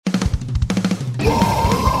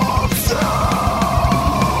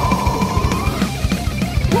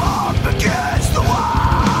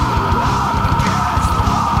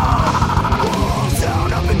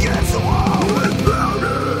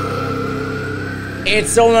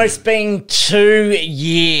It's almost been 2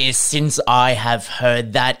 years since I have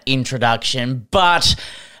heard that introduction, but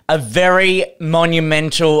a very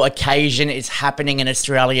monumental occasion is happening in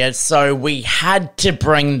Australia, so we had to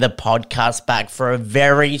bring the podcast back for a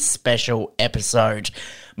very special episode.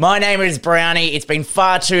 My name is Brownie, it's been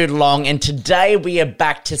far too long, and today we are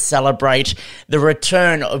back to celebrate the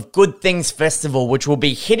return of Good Things Festival, which will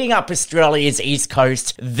be hitting up Australia's East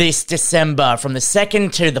Coast this December from the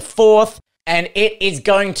 2nd to the 4th. And it is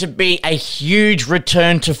going to be a huge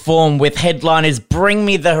return to form with headliners Bring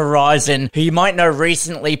Me the Horizon, who you might know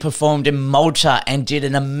recently performed in Malta and did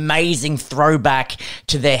an amazing throwback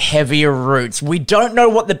to their heavier roots. We don't know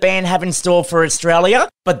what the band have in store for Australia,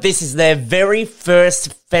 but this is their very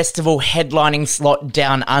first festival headlining slot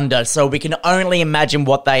down under, so we can only imagine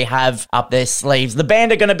what they have up their sleeves. The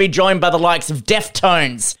band are going to be joined by the likes of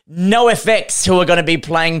Deftones, NoFX, who are going to be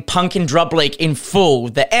playing Punk in Drublic in full,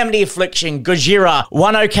 The Amity Affliction, Gojira,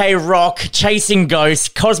 One OK Rock, Chasing Ghosts,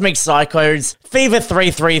 Cosmic Psychos, Fever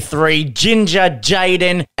 333, Ginger,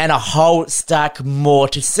 Jaden, and a whole stack more.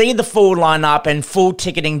 To see the full lineup and full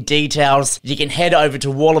ticketing details, you can head over to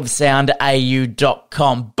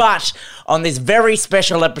wallofsoundau.com. But on this very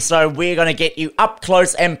special episode, we're going to get you up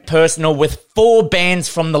close and personal with 4 bands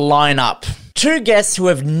from the lineup. 2 guests who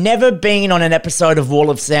have never been on an episode of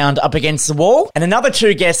Wall of Sound Up Against the Wall, and another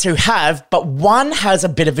 2 guests who have, but one has a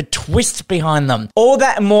bit of a twist behind them. All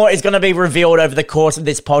that and more is going to be revealed over the course of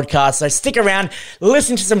this podcast, so stick around,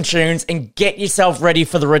 listen to some tunes, and get yourself ready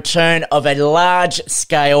for the return of a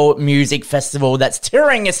large-scale music festival that's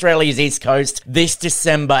touring Australia's East Coast this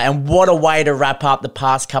December, and what a way to wrap up the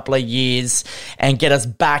past couple of years and get us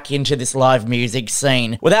back into this live music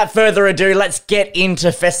scene. Without further ado, let's get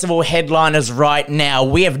into festival headliners right now.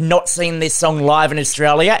 We have not seen this song live in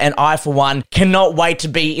Australia, and I, for one, cannot wait to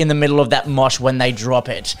be in the middle of that mosh when they drop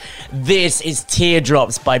it. This is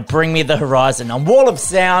Teardrops by Bring Me the Horizon on Wall of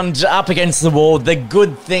Sound Up Against the Wall, the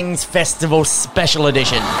Good Things Festival Special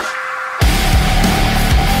Edition.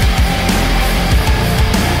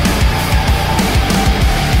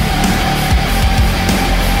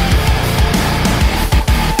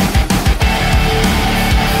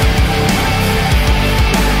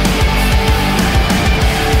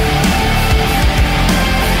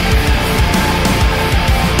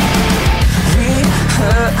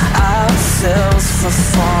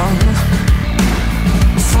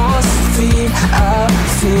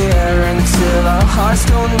 Hearts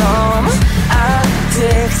go numb,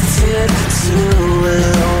 addicted to a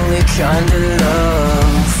lonely kind of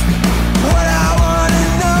love. What I wanna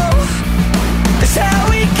know is how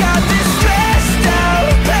we got this stressed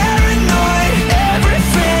out, paranoid.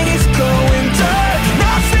 Everything is going dark,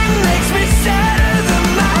 nothing makes me sadder than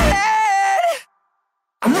my head.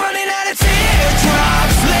 I'm running out of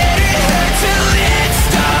teardrops, let it hurt till it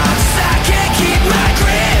stops. I can't keep my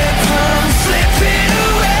grip, I'm slipping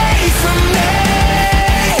away from me.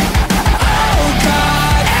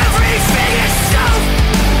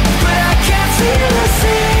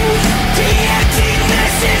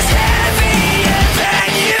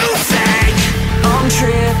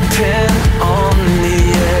 Tripping on the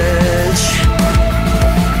edge,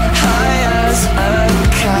 high as a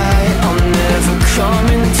kite, I'm never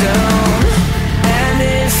coming down. And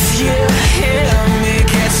if you hear me,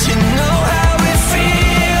 guess you know how it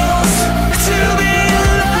feels to be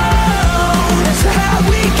alone. That's how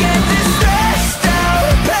we get this stressed out,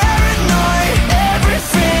 paranoid.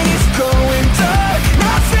 Everything is going dark,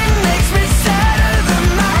 nothing makes me sadder than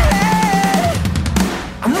my head.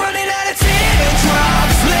 I'm running out of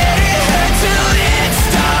teardrops, let it hurt till it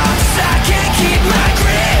stops. I can't keep my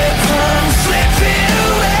grip, I'm slipping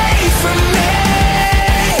away from me.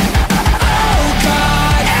 Oh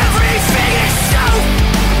God, everything is so,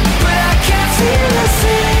 but I can't feel a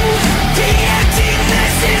thing. The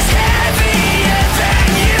emptiness is heavier than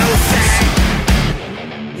you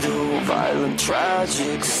think. Your violent,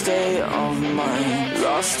 tragic state of mind,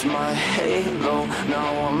 lost my halo,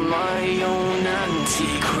 now I'm my own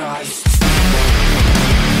antichrist.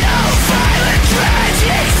 No violent,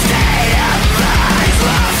 tragic state of mind,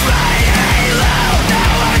 lost my halo,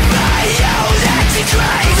 now I'm my own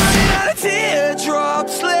antichrist. Running out of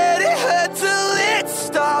teardrops, let it hurt till it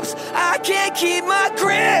stops. I can't keep my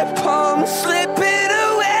grip, I'm slipping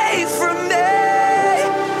away from me.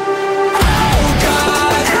 Oh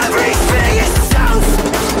God, everything is south,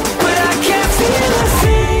 but I can't feel a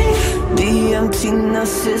thing. The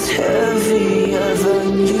emptiness is heavier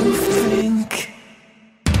than you think.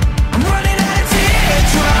 I'm running out of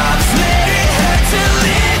teardrops, let it hurt till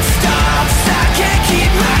it stops. I can't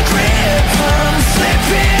keep my grip, I'm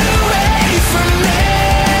slipping away from me.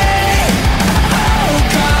 Oh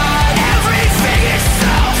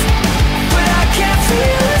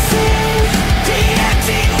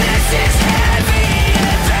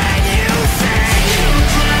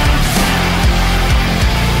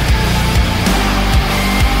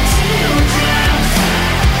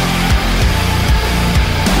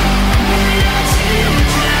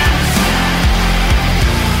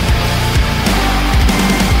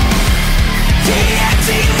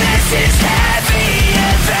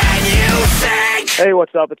Hey,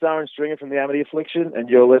 what's up? It's Aaron Stringer from the Amity Affliction, and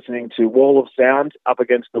you're listening to Wall of Sound, Up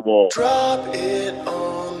Against the Wall. Drop it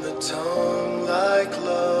on the tongue like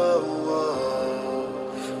love.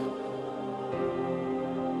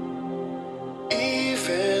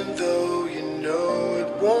 Even though you know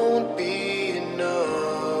it won't be enough.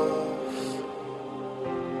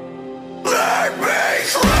 Let me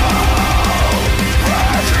try.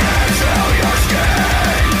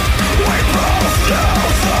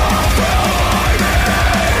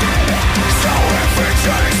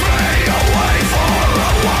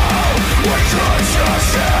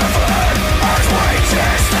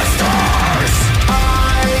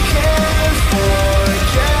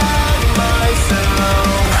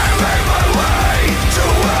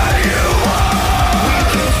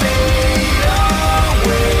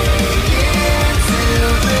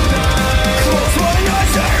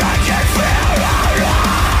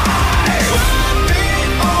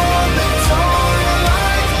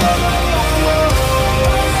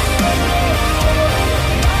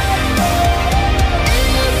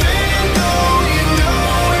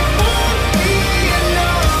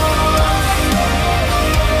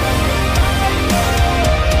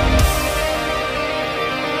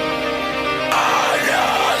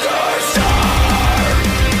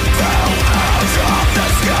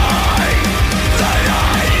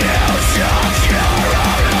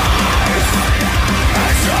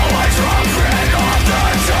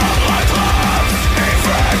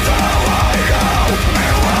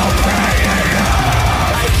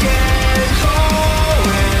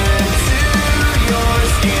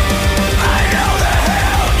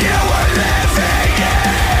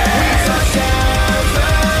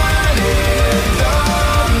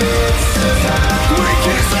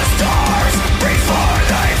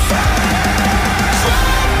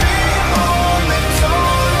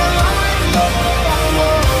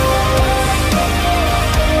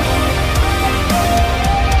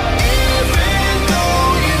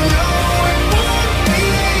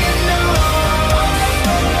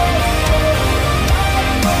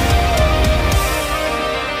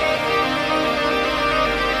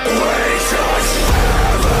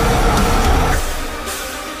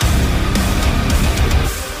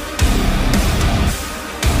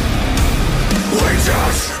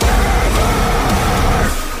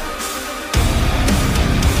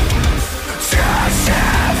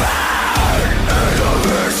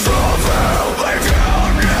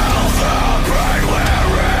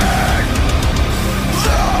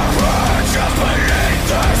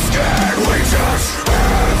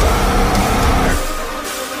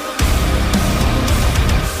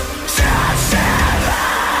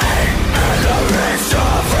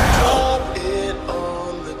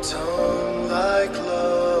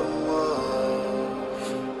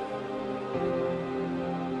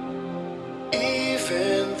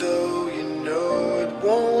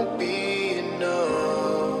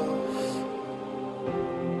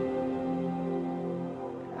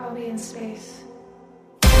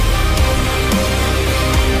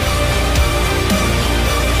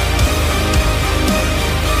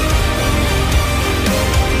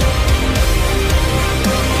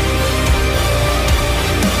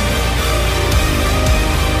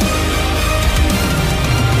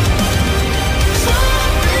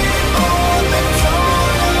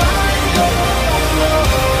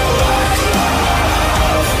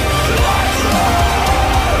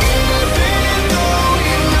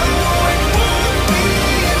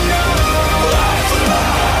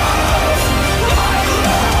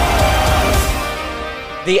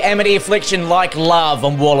 The Amity Affliction, Like Love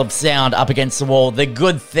on Wall of Sound, Up Against the Wall, the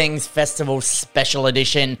Good Things Festival Special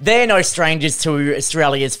Edition. They're no strangers to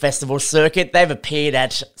Australia's festival circuit. They've appeared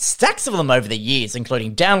at stacks of them over the years,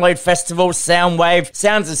 including Download Festival, Soundwave,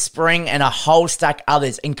 Sounds of Spring, and a whole stack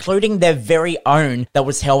others, including their very own that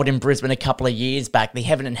was held in Brisbane a couple of years back, the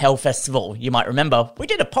Heaven and Hell Festival. You might remember, we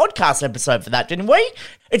did a podcast episode for that, didn't we?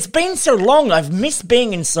 It's been so long, I've missed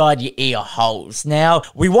being inside your ear holes. Now,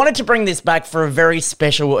 we wanted to bring this back for a very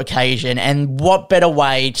special occasion, and what better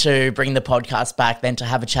way to bring the podcast back than to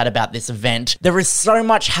have a chat about this event? There is so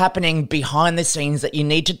much happening behind the scenes that you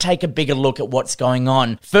need to take a bigger look at what's going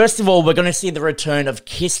on. First of all, we're going to see the return of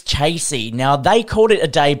Kiss Chasey. Now, they called it a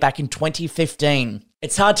day back in 2015.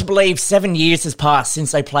 It's hard to believe 7 years has passed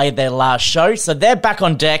since they played their last show, so they're back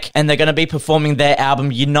on deck and they're going to be performing their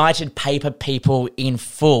album United Paper People in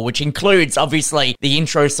full, which includes, obviously, the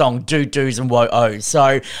intro song Do Do's and Woe Ohs.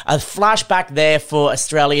 So a flashback there for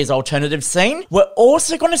Australia's alternative scene. We're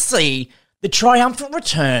also going to see the triumphant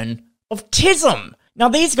return of TISM. Now,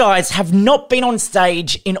 these guys have not been on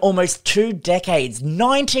stage in almost 2 decades.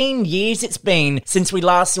 19 years it's been since we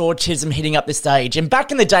last saw TISM hitting up the stage. And back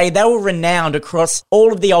in the day, they were renowned across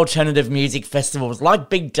all of the alternative music festivals like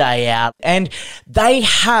Big Day Out. And they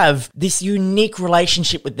have this unique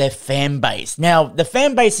relationship with their fan base. Now, the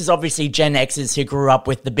fan base is obviously Gen Xers who grew up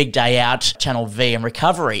with the Big Day Out, Channel V and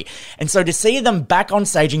Recovery. And so to see them back on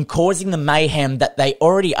stage and causing the mayhem that they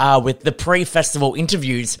already are with the pre-festival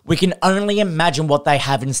interviews, we can only imagine what they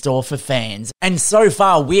have in store for fans. And so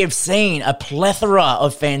far, we have seen a plethora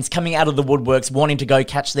of fans coming out of the woodworks wanting to go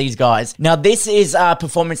catch these guys. Now, this is a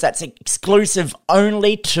performance that's exclusive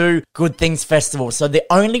only to Good Things Festival. So the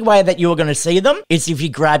only way that you're going to see them is if you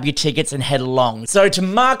grab your tickets and head along. So to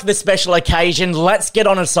mark the special occasion, let's get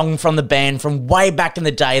on a song from the band from way back in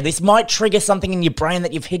the day. This might trigger something in your brain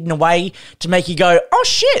that you've hidden away to make you go, oh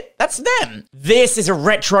shit, that's them. This is a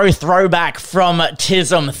retro throwback from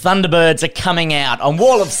TISM. Thunderbirds are coming out on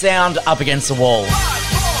Wall of Sound, Up Against the Wall.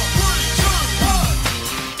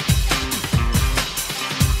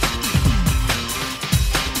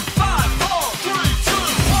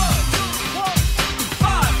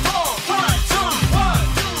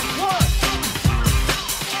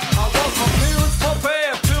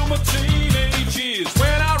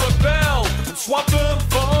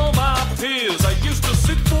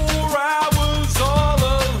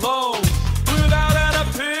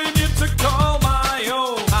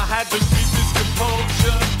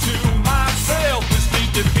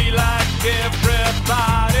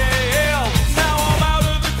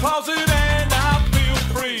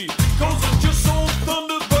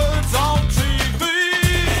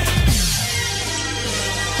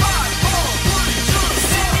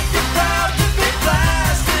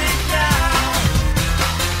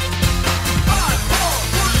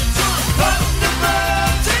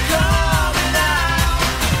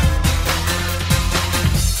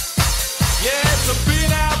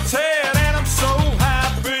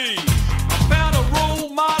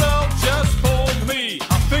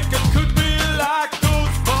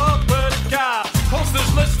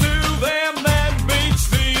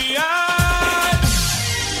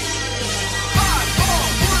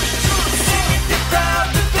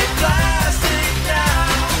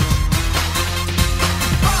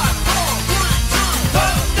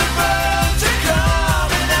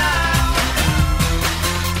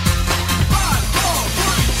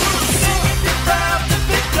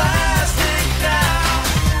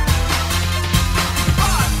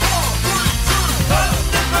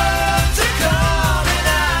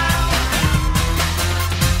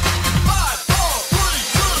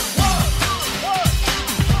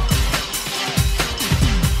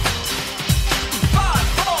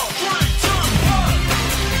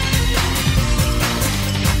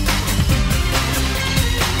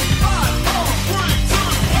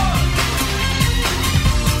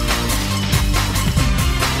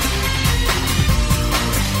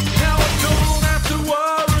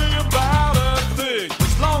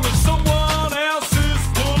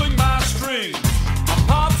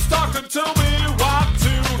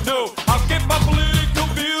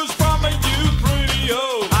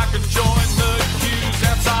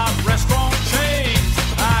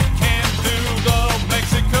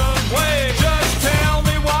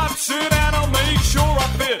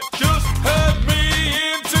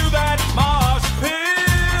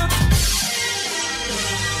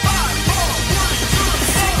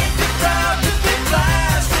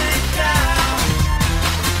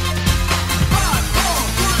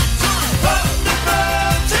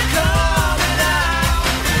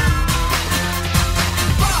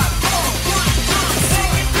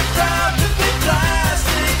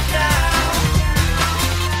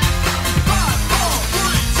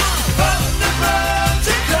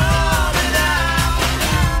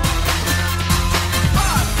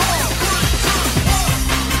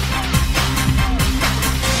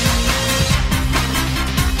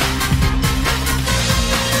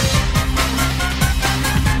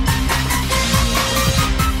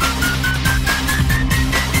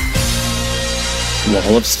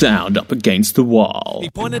 Wall of Sound up against the wall. He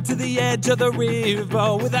pointed to the edge of the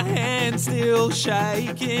river with a hand still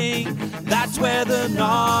shaking. That's where the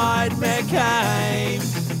nightmare came.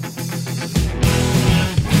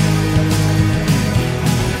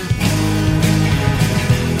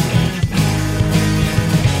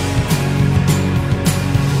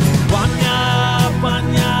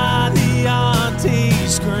 Bunya, the auntie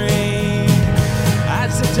scream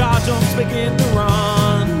as the Jarjons begin to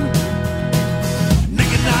run.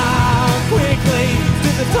 Quickly to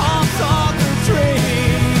the tops of the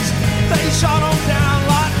trees, they shot them down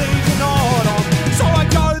like Legion Autumn. So I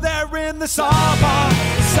go there in the summer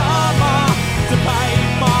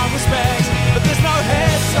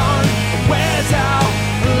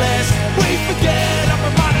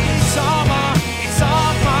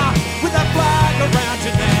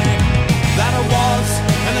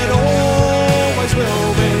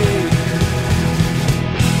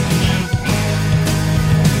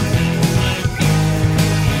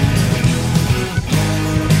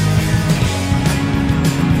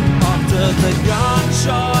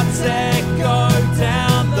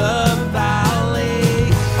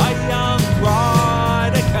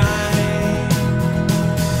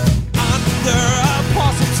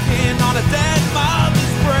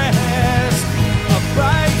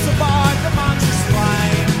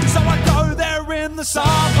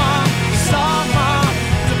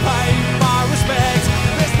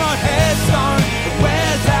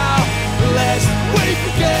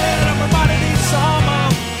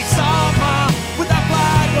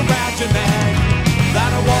Christian man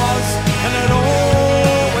that I was and it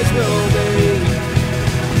always will be.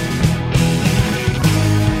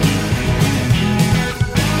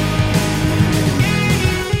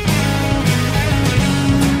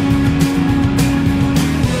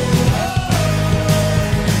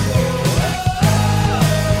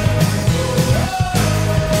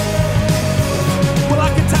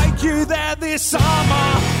 This summer,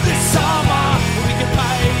 we can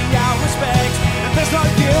pay our respects, and there's no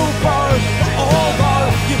guilt, bro.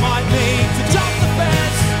 Although you might need to jump the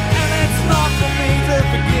fence, and it's not for me to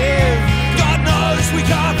forgive. God knows we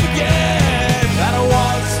can't forget that I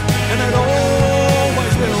was, and it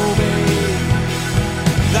always will be.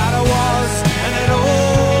 That I was, and it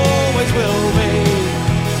always will be.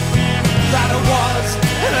 That I was,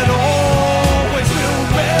 and it always will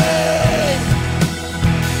be.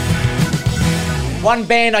 One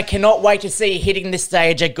band I cannot wait to see hitting the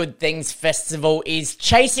stage at Good Things Festival is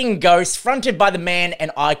Chasing Ghosts, fronted by the man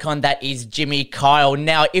and icon that is Jimmy Kyle.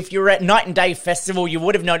 Now, if you're at Night and Day Festival, you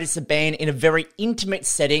would have noticed the band in a very intimate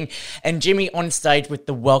setting, and Jimmy on stage with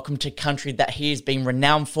the Welcome to Country that he has been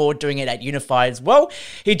renowned for, doing it at Unify as well.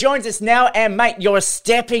 He joins us now, and mate, you're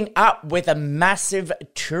stepping up with a massive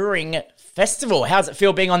touring festival. How's it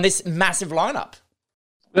feel being on this massive lineup?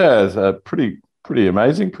 Yeah, it's pretty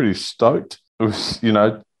amazing, pretty stoked. It was,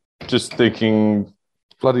 just thinking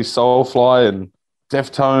bloody Soulfly and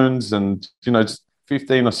Deftones and, just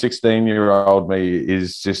 15 or 16-year-old me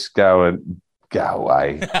is just going, go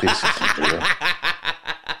away. This is real.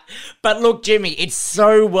 But look, Jimmy, it's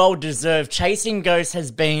so well-deserved. Chasing Ghosts has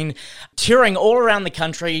been touring all around the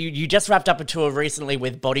country. You just wrapped up a tour recently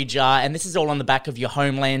with Body Jar, and this is all on the back of your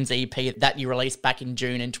Homelands EP that you released back in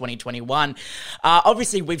June in 2021.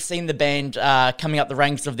 Obviously, we've seen the band coming up the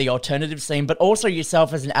ranks of the alternative scene, but also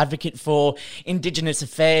yourself as an advocate for Indigenous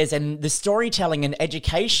affairs and the storytelling and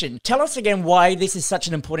education. Tell us again why this is such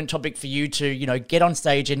an important topic for you to, get on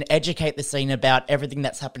stage and educate the scene about everything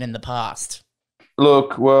that's happened in the past.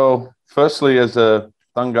 Look, well, firstly, as a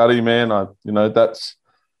Thungari man, that's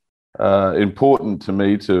important to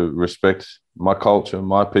me to respect my culture,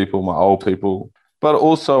 my people, my old people. But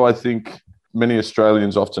also, I think many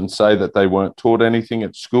Australians often say that they weren't taught anything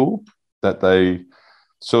at school, that they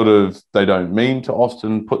don't mean to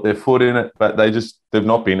often put their foot in it, but they've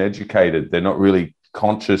not been educated. They're not really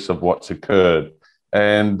conscious of what's occurred.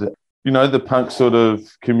 And, the punk sort of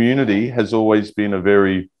community has always been a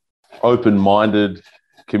very open-minded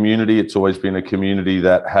community. It's always been a community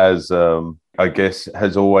that has,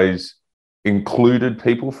 has always included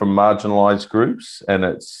people from marginalised groups, and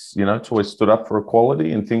it's always stood up for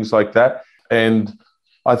equality and things like that. And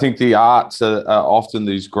I think the arts are often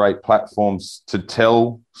these great platforms to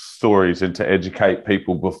tell stories and to educate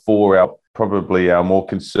people before our more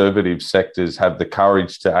conservative sectors have the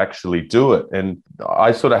courage to actually do it. And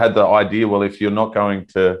I sort of had the idea, well, if you're not going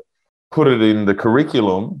to put it in the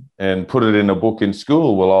curriculum and put it in a book in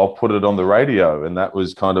school, well, I'll put it on the radio. And that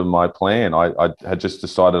was kind of my plan. I had just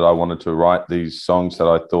decided I wanted to write these songs that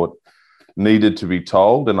I thought needed to be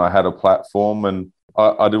told, and I had a platform, and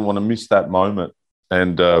I didn't want to miss that moment.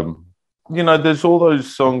 And, there's all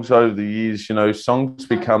those songs over the years, songs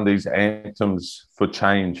become these anthems for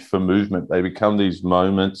change, for movement. They become these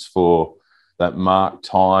moments for that mark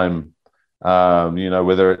time,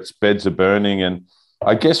 whether it's Beds Are Burning. And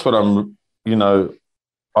I guess what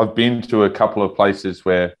I've been to a couple of places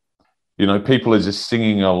where, people are just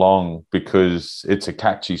singing along because it's a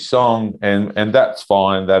catchy song, and that's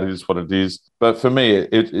fine. That is what it is. But for me,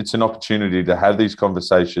 it's an opportunity to have these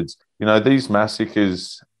conversations. These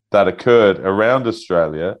massacres that occurred around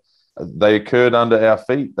Australia, they occurred under our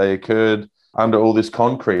feet. They occurred under all this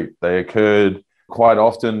concrete. They occurred quite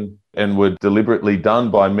often and were deliberately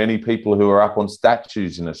done by many people who are up on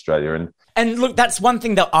statues in Australia. And look, that's one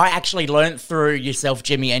thing that I actually learned through yourself,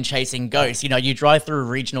 Jimmy, and Chasing Ghosts. You drive through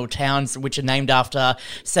regional towns which are named after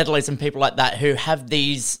settlers and people like that who have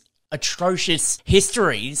these atrocious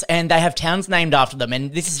histories, and they have towns named after them.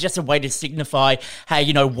 And this is just a way to signify, hey,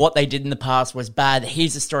 what they did in the past was bad.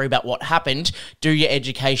 Here's a story about what happened. Do your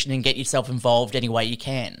education and get yourself involved any way you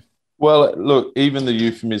can. Well, look, even the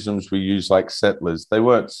euphemisms we use, like settlers, they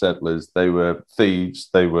weren't settlers. They were thieves.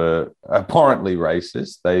 They were abhorrently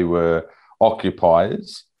racist. They were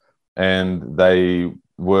occupiers, and they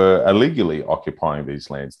were illegally occupying these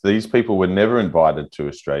lands. These people were never invited to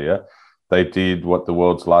Australia. They did what the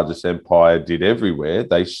world's largest empire did everywhere.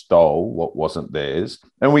 They stole what wasn't theirs.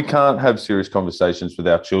 And we can't have serious conversations with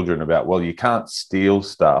our children about, well, you can't steal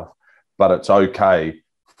stuff, but it's okay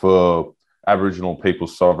for Aboriginal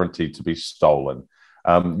people's sovereignty to be stolen.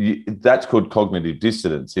 That's called cognitive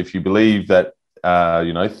dissonance. If you believe that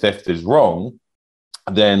theft is wrong,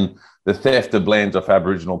 then the theft of lands of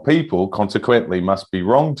Aboriginal people consequently must be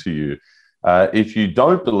wrong to you. If you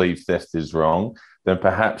don't believe theft is wrong, then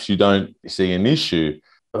perhaps you don't see an issue.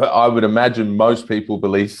 I would imagine most people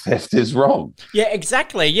believe theft is wrong. Yeah,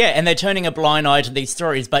 exactly. Yeah, and they're turning a blind eye to these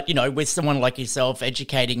stories. But, with someone like yourself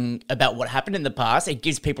educating about what happened in the past, it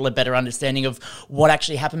gives people a better understanding of what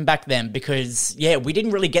actually happened back then. Because, we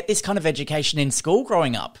didn't really get this kind of education in school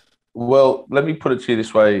growing up. Well, let me put it to you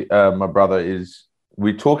this way, my brother, is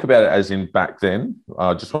we talk about it as in back then.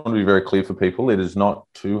 I just want to be very clear for people. It is not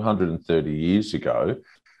 230 years ago.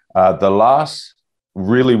 The last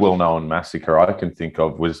really well-known massacre I can think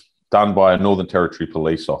of was done by a Northern Territory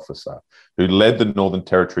police officer who led the Northern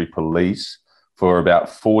Territory Police for about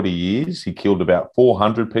 40 years. He killed about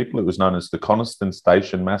 400 people. It was known as the Coniston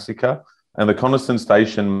Station Massacre. And the Coniston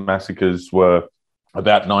Station massacres were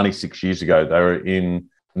about 96 years ago. They were in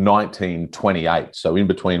 1928, so in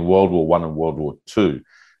between World War I and World War II.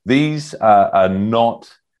 These are not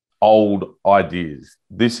old ideas.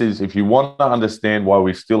 This is, if you want to understand why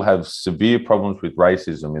we still have severe problems with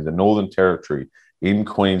racism in the Northern Territory, in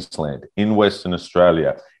Queensland, in Western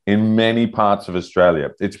Australia, in many parts of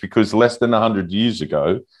Australia, it's because less than 100 years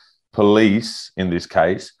ago, police, in this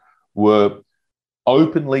case, were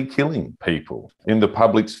openly killing people in the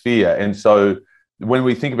public sphere. And so when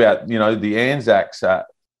we think about, the Anzacs,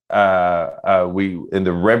 and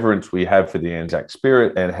the reverence we have for the Anzac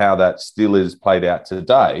spirit and how that still is played out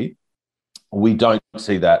today, we don't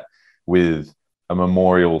see that with a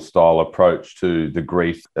memorial style approach to the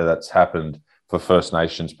grief that's happened for First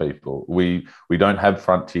Nations people. We don't have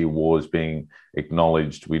frontier wars being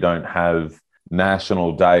acknowledged. We don't have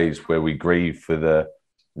national days where we grieve for the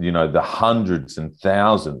hundreds and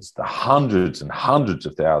hundreds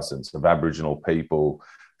of thousands of Aboriginal people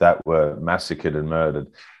that were massacred and murdered.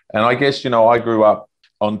 And I guess, I grew up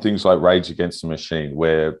on things like Rage Against the Machine,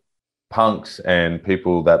 where punks and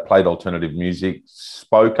people that played alternative music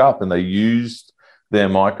spoke up and they used their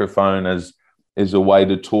microphone as a way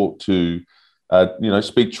to talk to,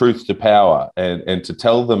 speak truth to power and to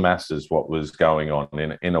tell the masses what was going on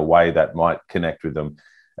in a way that might connect with them.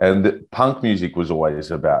 And the punk music was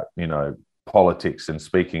always about, politics and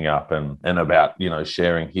speaking up and about,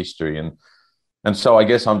 sharing history. And so I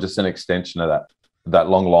guess I'm just an extension of that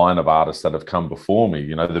long line of artists that have come before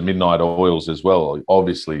me, the Midnight Oils as well,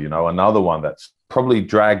 obviously, another one that's probably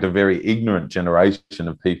dragged a very ignorant generation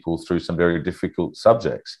of people through some very difficult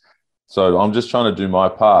subjects. So I'm just trying to do my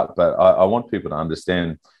part, but I want people to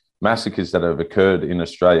understand massacres that have occurred in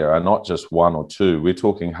Australia are not just one or two. We're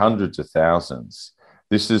talking hundreds of thousands.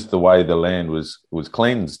 This is the way the land was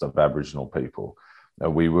cleansed of Aboriginal people.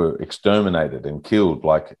 We were exterminated and killed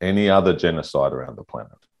like any other genocide around the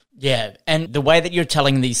planet. Yeah, and the way that you're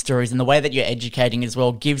telling these stories and the way that you're educating as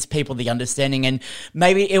well gives people the understanding, and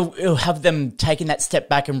maybe it'll have them taking that step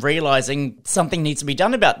back and realising something needs to be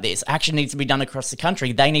done about this. Action needs to be done across the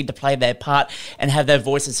country. They need to play their part and have their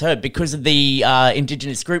voices heard because of the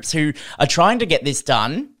Indigenous groups who are trying to get this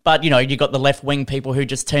done. But, you got the left-wing people who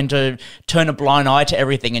just tend to turn a blind eye to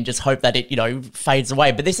everything and just hope that it, fades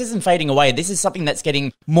away. But this isn't fading away. This is something that's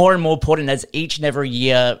getting more and more important as each and every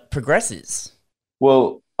year progresses.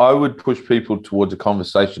 Well, I would push people towards a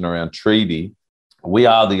conversation around treaty. We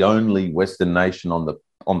are the only Western nation on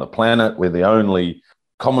the planet. We're the only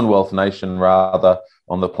Commonwealth nation, rather,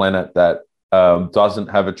 on the planet that doesn't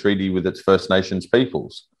have a treaty with its First Nations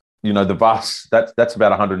peoples. That's about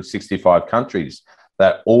 165 countries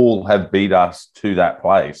that all have beat us to that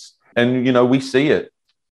place. And, we see it.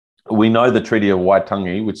 We know the Treaty of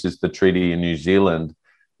Waitangi, which is the treaty in New Zealand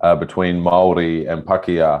between Maori and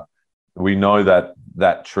Pakeha. We know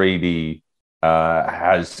that treaty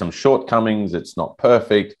has some shortcomings. It's not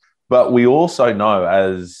perfect. But we also know,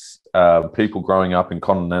 as people growing up in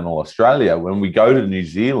continental Australia, when we go to New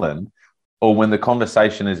Zealand, or when the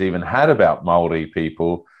conversation is even had about Maori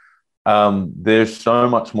people, there's so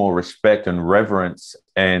much more respect and reverence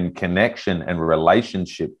and connection and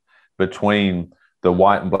relationship between the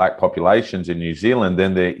white and black populations in New Zealand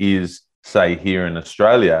than there is, say, here in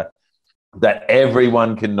Australia, that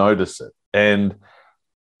everyone can notice it. And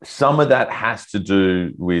some of that has to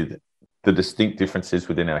do with the distinct differences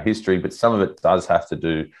within our history, but some of it does have to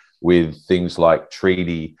do with things like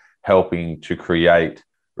treaty helping to create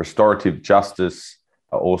restorative justice,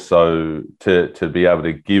 also to be able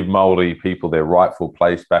to give Māori people their rightful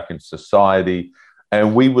place back in society.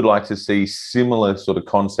 And we would like to see similar sort of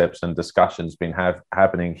concepts and discussions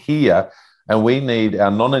happening here. And we need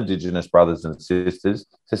our non-Indigenous brothers and sisters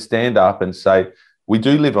to stand up and say, we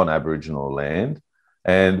do live on Aboriginal land.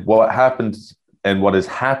 And what happened and what is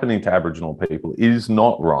happening to Aboriginal people is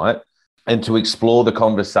not right, and to explore the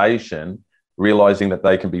conversation, realizing that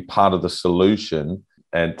they can be part of the solution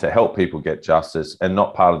and to help people get justice and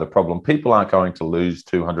not part of the problem. People aren't going to lose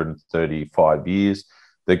 235 years.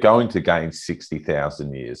 They're going to gain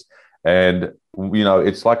 60,000 years. And, you know,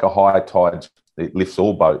 it's like a high tide, it lifts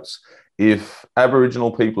all boats. If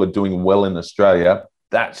Aboriginal people are doing well in Australia,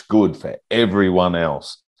 that's good for everyone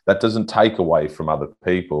else. That doesn't take away from other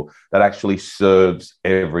people. That actually serves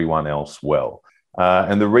everyone else well.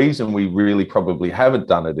 And the reason we really probably haven't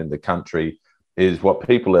done it in the country is what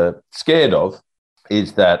people are scared of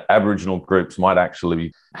is that Aboriginal groups might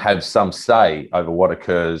actually have some say over what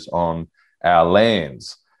occurs on our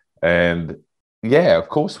lands. And yeah, of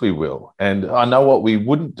course we will. And I know what we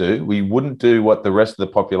wouldn't do. We wouldn't do what the rest of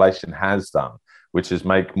the population has done, which is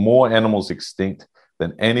make more animals extinct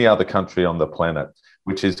than any other country on the planet,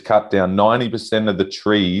 which is cut down 90% of the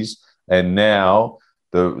trees. And now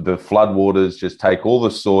the floodwaters just take all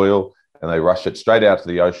the soil and they rush it straight out to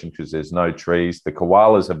the ocean because there's no trees. The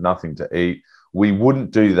koalas have nothing to eat. We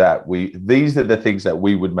wouldn't do that. These are the things that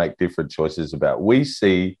we would make different choices about. We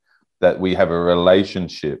see that we have a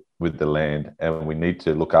relationship with the land and we need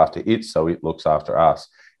to look after it so it looks after us.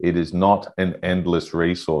 It is not an endless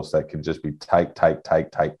resource that can just be take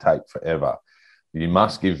forever. You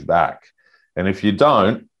must give back. And if you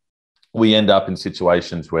don't, we end up in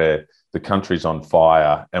situations where the country's on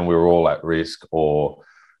fire and we're all at risk, or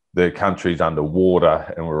the country's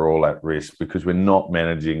underwater and we're all at risk because we're not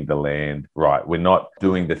managing the land right. We're not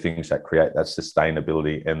doing the things that create that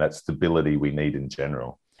sustainability and that stability we need in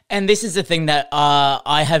general. And this is the thing that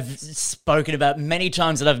I have spoken about many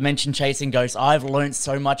times that I've mentioned Chasing Ghosts. I've learned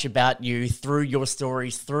so much about you through your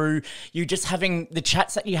stories, through you just having the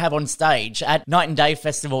chats that you have on stage. At Night and Day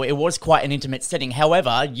Festival, it was quite an intimate setting.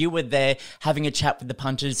 However, you were there having a chat with the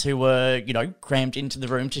punters who were, you know, crammed into the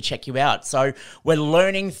room to check you out. So we're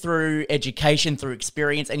learning through education, through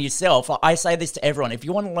experience, and yourself. I say this to everyone. If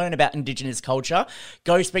you want to learn about Indigenous culture,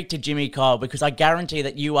 go speak to Jimmy Kyle, because I guarantee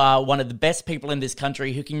that you are one of the best people in this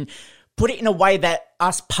country who can put it in a way that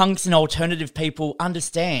us punks and alternative people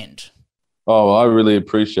understand. Oh, I really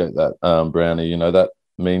appreciate that, Brownie. You know, that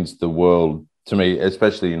means the world to me,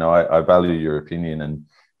 especially, you know, I value your opinion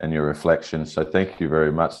and your reflection. So thank you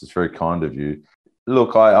very much. It's very kind of you.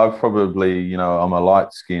 Look, I've probably, you know, I'm a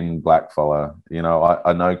light-skinned black fella. You know,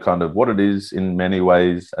 I know kind of what it is in many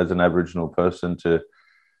ways as an Aboriginal person to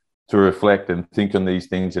reflect and think on these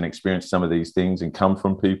things and experience some of these things and come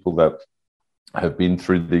from people that have been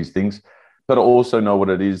through these things, but I also know what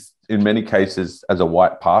it is in many cases as a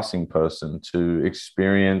white passing person to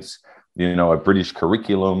experience, you know, a British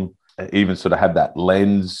curriculum, even sort of have that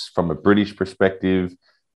lens from a British perspective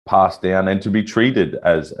passed down, and to be treated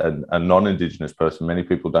as a non-Indigenous person. Many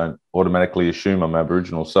people don't automatically assume I'm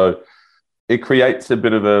Aboriginal. So it creates a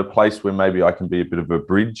bit of a place where maybe I can be a bit of a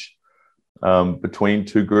bridge between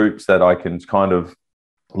two groups, that I can kind of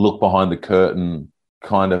look behind the curtain,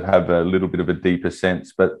 kind of have a little bit of a deeper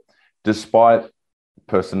sense. But despite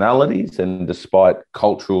personalities and despite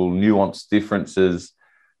cultural nuance differences,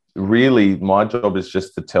 really my job is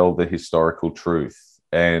just to tell the historical truth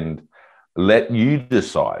and let you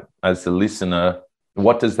decide as the listener,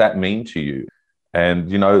 what does that mean to you?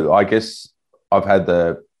 And, you know, I guess I've had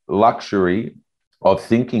the luxury of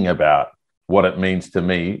thinking about what it means to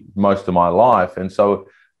me most of my life. And so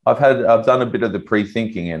I've done a bit of the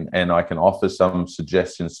pre-thinking, and I can offer some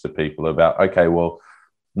suggestions to people about, okay, well,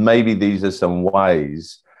 maybe these are some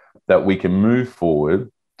ways that we can move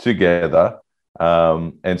forward together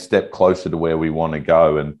and step closer to where we want to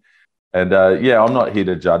go. And yeah, I'm not here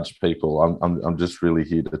to judge people. I'm just really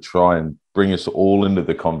here to try and bring us all into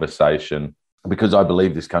the conversation, because I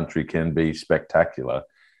believe this country can be spectacular,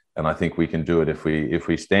 and I think we can do it if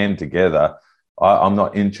we stand together. I'm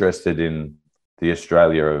not interested in the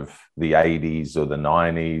Australia of the 80s or the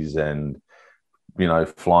 90s and, you know,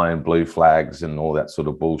 flying blue flags and all that sort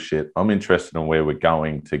of bullshit. I'm interested in where we're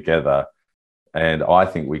going together. And I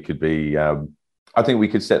think we could be, I think we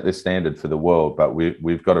could set this standard for the world, but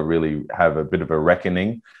we've got to really have a bit of a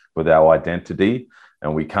reckoning with our identity.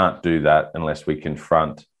 And we can't do that unless we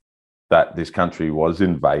confront that this country was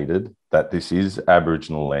invaded, that this is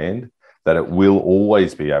Aboriginal land, that it will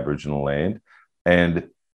always be Aboriginal land. And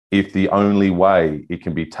if the only way it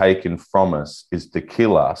can be taken from us is to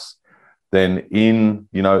kill us, then in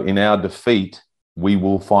our defeat, we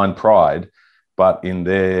will find pride, but in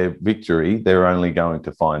their victory, they're only going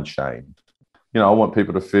to find shame. You know, I want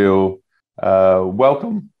people to feel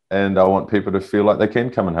welcome, and I want people to feel like they can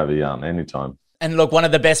come and have a yarn anytime. And look, one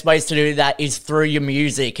of the best ways to do that is through your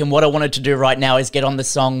music. And what I wanted to do right now is get on the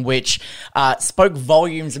song which spoke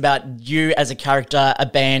volumes about you as a character, a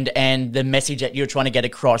band, and the message that you're trying to get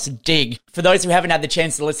across. Dig. For those who haven't had the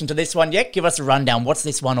chance to listen to this one yet, give us a rundown. What's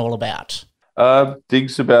this one all about?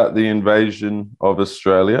 Dig's about the invasion of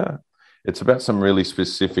Australia. It's about some really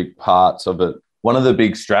specific parts of it. One of the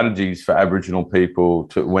big strategies for Aboriginal people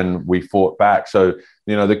when we fought back. So,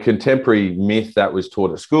 the contemporary myth that was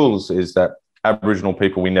taught at schools is that Aboriginal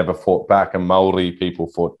people, we never fought back, and Maori people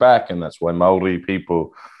fought back, and that's why Maori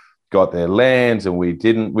people got their lands and we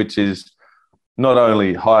didn't, which is not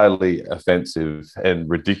only highly offensive and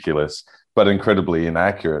ridiculous, but incredibly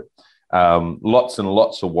inaccurate. Lots and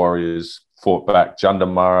lots of warriors fought back.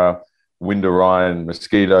 Jundamurra, Windarayan,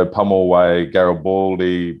 Mosquito, Pumulway,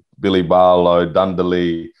 Garibaldi, Billy Barlow,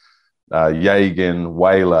 Dundalli, Yagan,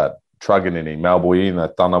 Whaler, Truganini,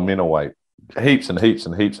 Malboyina, Thanaminaway. Heaps and heaps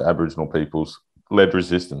and heaps of Aboriginal peoples led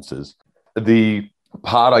resistances. The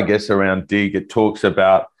part, I guess, around Dig, it talks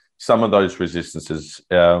about some of those resistances.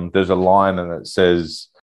 There's a line and it says,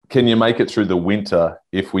 "Can you make it through the winter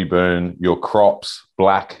if we burn your crops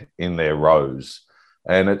black in their rows?"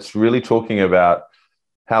 And it's really talking about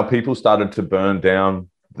how people started to burn down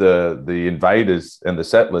the invaders and the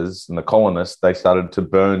settlers and the colonists. They started to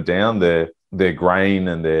burn down their grain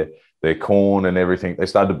and their corn and everything. They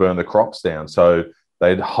started to burn the crops down. So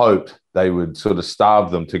they'd hoped they would sort of starve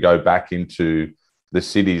them to go back into the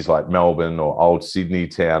cities like Melbourne or old Sydney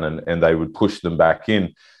town, and they would push them back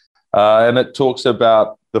in. And it talks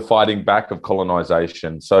about the fighting back of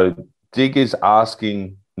colonisation. So Dig is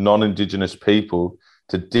asking non-Indigenous people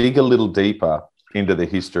to dig a little deeper into the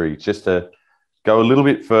history, just to go a little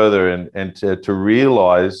bit further and to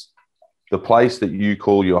realise the place that you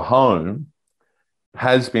call your home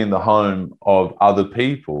has been the home of other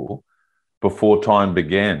people before time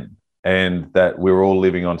began, and that we're all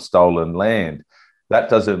living on stolen land. That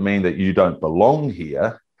doesn't mean that you don't belong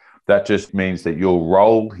here. That just means that your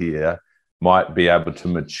role here might be able to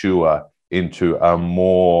mature into a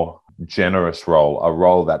more generous role, a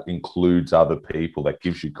role that includes other people, that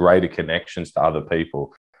gives you greater connections to other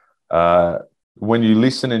people. When you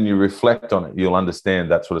listen and you reflect on it, you'll understand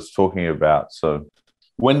that's what it's talking about. So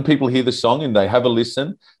when people hear the song and they have a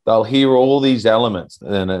listen, they'll hear all these elements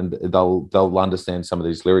and they'll understand some of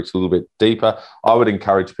these lyrics a little bit deeper. I would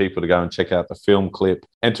encourage people to go and check out the film clip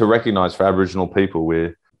and to recognise for Aboriginal people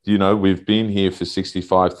we've been here for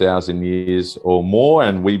 65,000 years or more,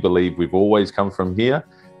 and we believe we've always come from here,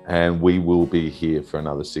 and we will be here for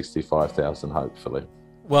another 65,000, hopefully.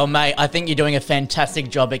 Well, mate, I think you're doing a fantastic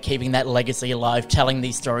job at keeping that legacy alive, telling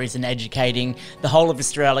these stories and educating the whole of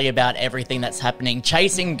Australia about everything that's happening.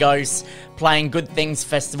 Chasing Ghosts, Playing Good Things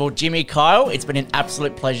Festival. Jimmy Kyle, it's been an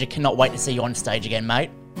absolute pleasure. Cannot wait to see you on stage again, mate.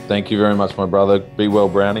 Thank you very much, my brother. Be well,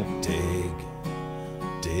 Brownie. Dig,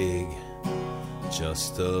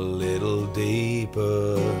 just a little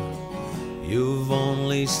deeper. You've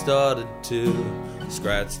only started to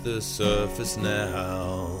scratch the surface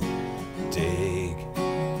now. Dig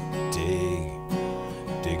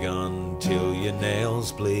until your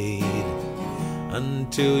nails bleed,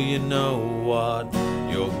 until you know what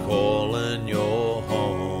you're calling your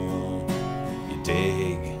home. You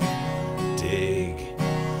dig,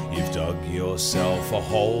 you've dug yourself a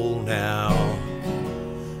hole now.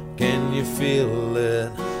 Can you feel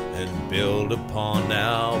it and build upon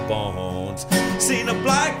our bones? Seen a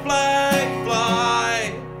black flag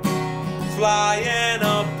flying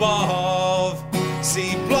above.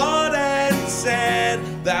 See blood and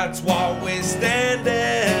sand, that's what we're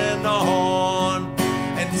standing on.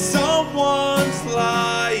 And someone's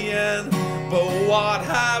lying, but what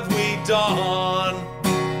have we done?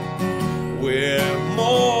 We're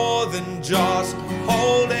more than just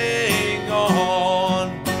holding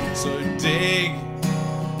on. So dig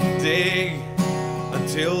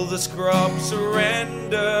until the scrub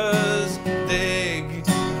surrenders. Dig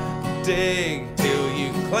till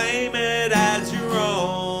you claim it as your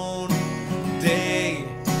own.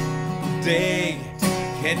 Dig,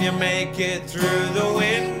 can you make it through the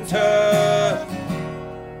winter?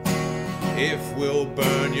 If we'll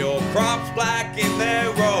burn your crops black in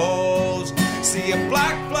their rows. See a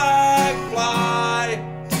black flag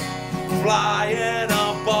flying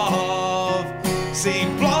above. See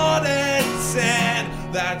blood and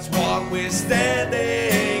sand, that's what we're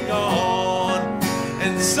standing on.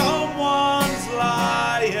 And someone's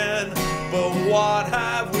lying, but what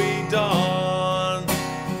have we done?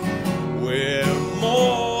 We're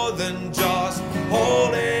more than just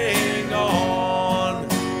holding on.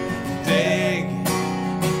 Dig,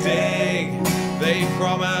 they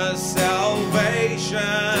promise salvation.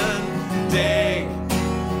 Dig,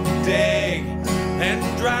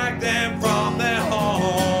 drag them from their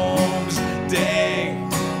homes. Dig,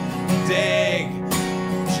 dig,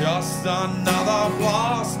 just another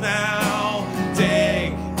blast now.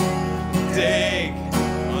 Dig, dig,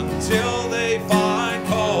 until they find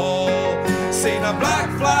coal. See the black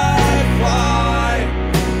flag fly,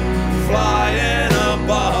 flying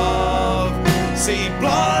above. See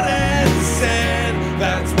blood and sand,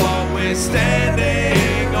 that's what we're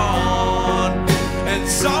standing on. And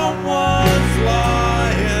someone's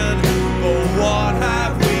lying, but what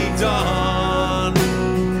have we done?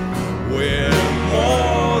 We're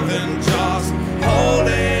more than just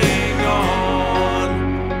holding on.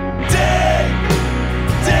 Dig,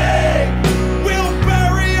 dig, we'll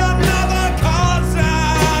bury another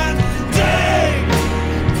cousin. Dig,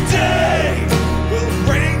 dig, we'll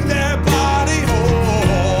bring their body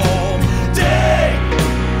home. Dig,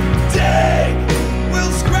 dig,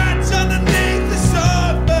 we'll scratch underneath the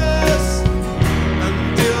surface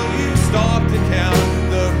until you start to count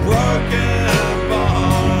the broken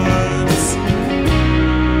bones.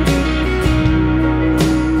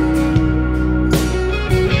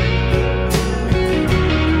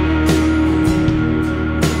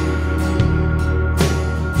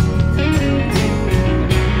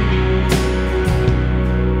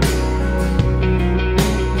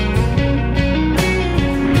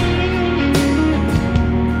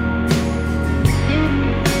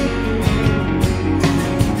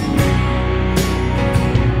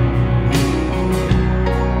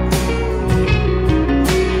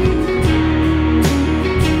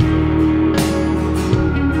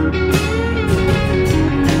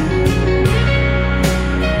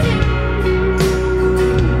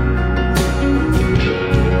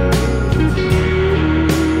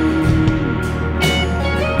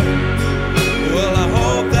 Well, I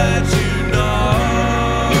hope that you know.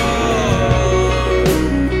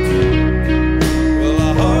 Well,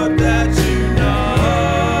 I hope that you know.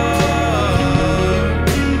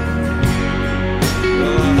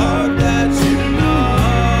 Well, I hope that you know.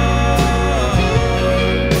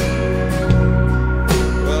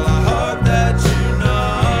 Well, I hope that you know.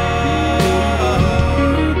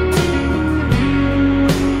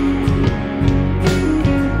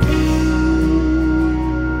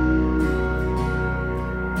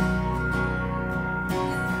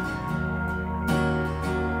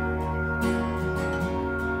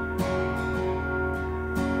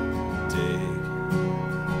 Dig,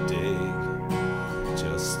 dig,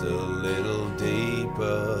 just a little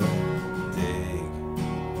deeper. Dig,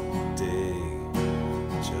 dig,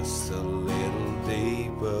 just a little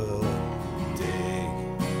deeper. Dig,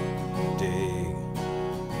 dig,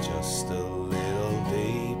 just a little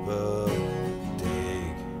deeper.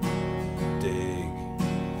 Dig, dig,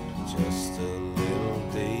 just a little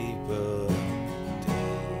deeper.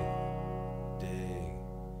 Dig, dig,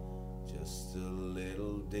 just a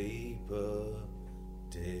little deeper.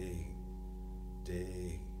 Dig,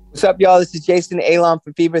 dig. What's up, y'all? This is Jason Alon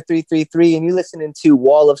from Fever 333, and you're listening to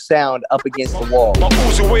Wall of Sound, Up Against the Wall. My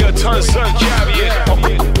ooze away a ton, son, carry it.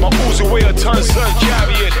 My ooze away a ton, son,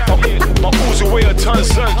 carry it. My ooze away a ton,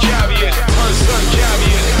 son, carry it. Ton, son, carry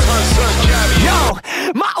it. Ton, son, carry it.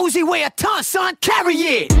 Yo, my Uzi weigh a ton, son, carry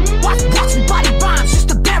it. Watch me body rhymes just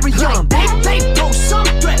to bury them. They pose some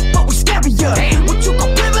threat, but we scary. What you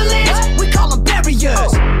call privilege, we call them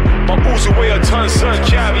barriers. My ooze away a ton, son,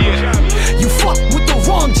 carry it. You fuck with the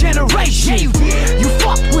wrong generation. Yeah, you did. You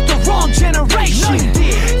fuck with the wrong generation. No, you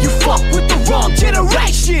did. You fuck with the wrong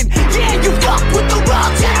generation. Yeah, you fuck with the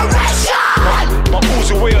wrong generation. My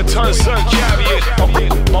ooze away a ton, son, carry it.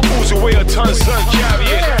 My ooze away a ton, son, carry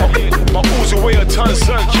it. My ooze away a ton,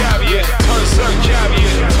 son, carry it. Ton, son, carry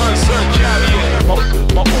it. Ton, son, carry it.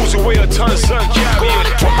 My ooze away a ton, son, carry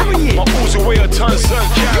it. My ooze away a ton, son,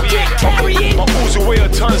 carry it. My ooze away a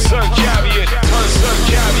ton, son, carry it. Ton, son,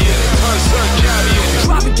 carry it. Ton, son, carry it.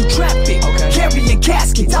 Driving through traffic, carrying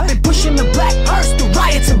caskets. I've been pushing the black hearse through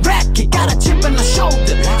riots and racket. Got a chip in the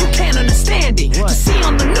shoulder, you can't understand it. To see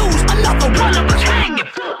on the news, another one of us hanging.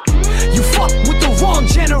 You fuck with the wrong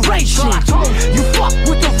generation. You fuck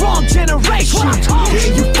with the wrong generation.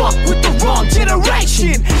 Yeah, you fuck with the wrong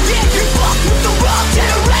generation. Yeah, you fuck with the wrong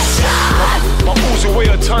generation. My ooze away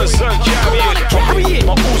a ton, son, carry it.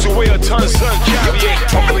 My ooze away a ton, son,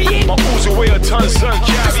 carry it. My ooze away a ton, son,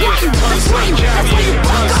 carry it. Ton, son, carry it.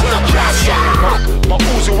 Ton, son, carry it. My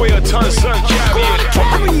ooze away a ton, son, carry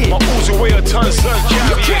it. My ooze away a ton, son,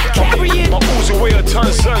 carry it. My ooze away a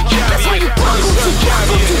ton, son, carry it. Ton, son,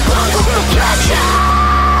 carry it. Ton, son, carry it.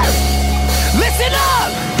 Listen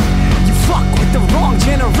up! You fuck with the wrong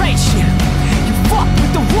generation. You fuck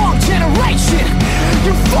with the wrong generation.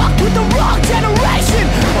 You fuck with the wrong generation.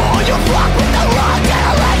 Oh, you fuck with the wrong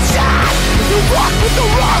generation.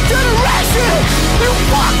 You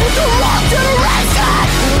fuck with the wrong generation.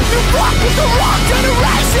 You fuck with the wrong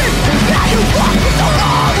generation. Yeah, you fuck with the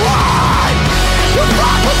wrong one. You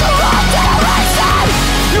fuck with the wrong generation.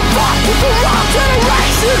 You fuck with the wrong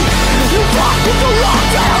generation. You fuck with the wrong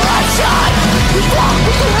generation. You fuck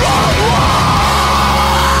with the wrong one.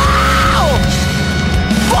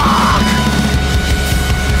 Fuck.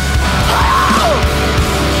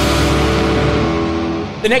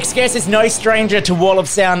 The next guest is no stranger to Wall of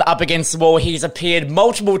Sound Up Against the Wall. He's appeared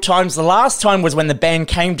multiple times. The last time was when the band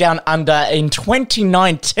came down under in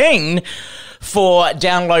 2019 for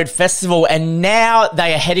Download Festival, and now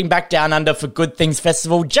they are heading back down under for Good Things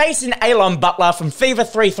Festival. Jason Alon Butler from Fever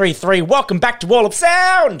 333. Welcome back to Wall of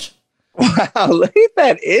Sound. Wow, look at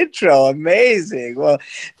that intro. Amazing. Well,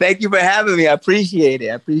 thank you for having me. I appreciate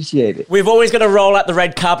it. We've always got to roll out the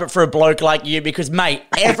red carpet for a bloke like you because, mate,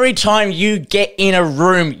 every time you get in a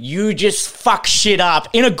room, you just fuck shit up.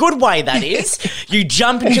 In a good way, that is. You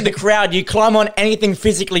jump into the crowd. You climb on anything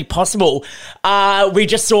physically possible. We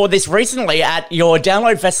just saw this recently at your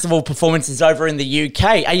Download Festival performances over in the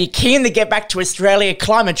UK. Are you keen to get back to Australia,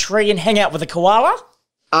 climb a tree and hang out with a koala?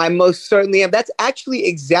 I most certainly am. That's actually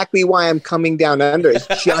exactly why I'm coming down under. It's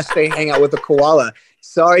just to hang out with a koala.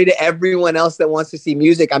 Sorry to everyone else that wants to see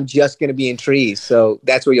music. I'm just going to be in trees. So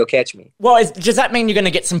that's where you'll catch me. Well, does that mean you're going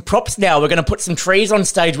to get some props now? We're going to put some trees on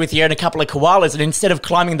stage with you and a couple of koalas. And instead of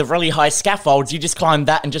climbing the really high scaffolds, you just climb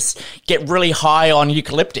that and just get really high on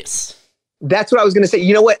eucalyptus. That's what I was going to say.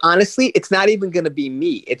 You know what? Honestly, it's not even going to be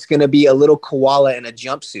me. It's going to be a little koala in a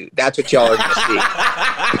jumpsuit. That's what y'all are going to see.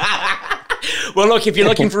 Well, look, if you're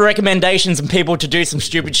looking for recommendations and people to do some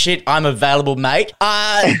stupid shit, I'm available, mate.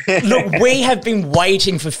 Look, we have been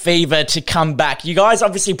waiting for Fever to come back. You guys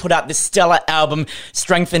obviously put out this stellar album,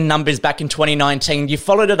 Strength in Numbers, back in 2019. You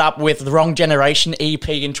followed it up with the Wrong Generation EP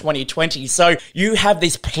in 2020. So you have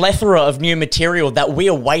this plethora of new material that we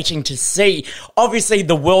are waiting to see. Obviously,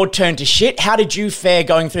 the world turned to shit. How did you fare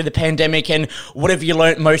going through the pandemic, and what have you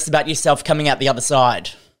learnt most about yourself coming out the other side?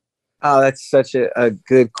 Oh, that's such a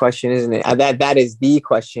good question, isn't it? That is the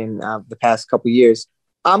question of the past couple of years.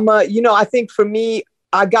 I think for me,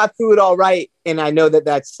 I got through it all right. And I know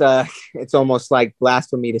that's, it's almost like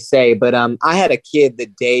blasphemy to say, but I had a kid the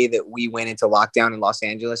day that we went into lockdown in Los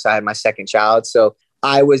Angeles. I had my second child. So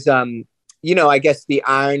I was, I guess the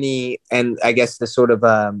irony and I guess the sort of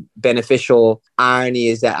beneficial irony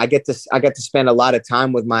is that I got to spend a lot of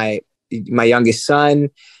time with my youngest son.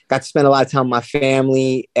 Got to spend a lot of time with my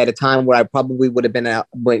family at a time where I probably would have been out,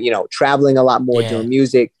 traveling a lot more, doing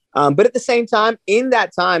music. But at the same time, in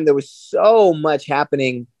that time, there was so much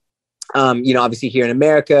happening, obviously here in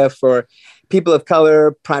America for people of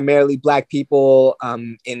color, primarily Black people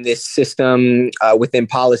in this system within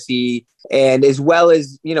policy, and as well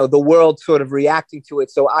as, the world sort of reacting to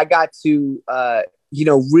it. So I got to,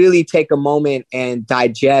 really take a moment and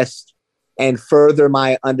digest and further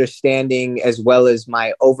my understanding as well as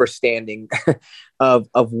my overstanding of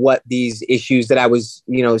what these issues that I was,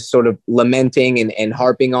 sort of lamenting and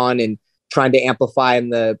harping on and trying to amplify in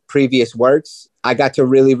the previous works. I got to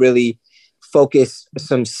really, really focus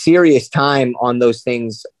some serious time on those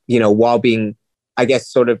things, while being, I guess,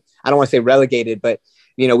 sort of, I don't want to say relegated, but,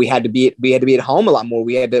 we had to be at home a lot more.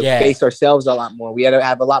 We had to face ourselves a lot more. We had to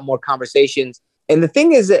have a lot more conversations. And the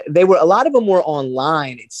thing is that a lot of them were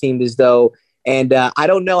online, it seemed as though, and I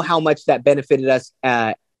don't know how much that benefited us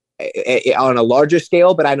on a larger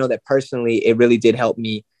scale, but I know that personally, it really did help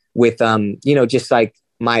me with, just like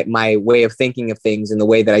my way of thinking of things and the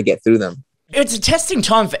way that I get through them. It's a testing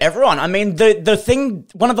time for everyone. I mean,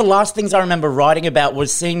 one of the last things I remember writing about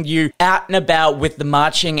was seeing you out and about with the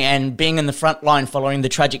marching and being in the front line following the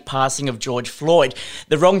tragic passing of George Floyd.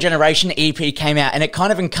 The Wrong Generation EP came out and it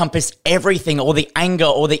kind of encompassed everything, all the anger,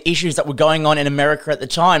 all the issues that were going on in America at the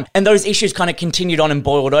time. And those issues kind of continued on and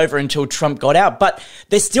boiled over until Trump got out. But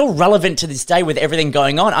they're still relevant to this day with everything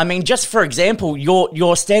going on. I mean, just for example, your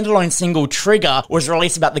standalone single Trigger was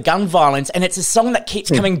released about the gun violence, and it's a song that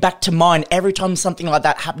keeps coming back to mind every time something like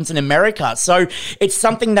that happens in America. So it's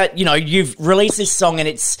something that, you've released this song and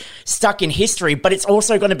it's stuck in history, but it's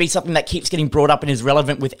also going to be something that keeps getting brought up and is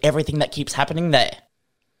relevant with everything that keeps happening there.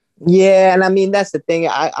 Yeah. And I mean, that's the thing.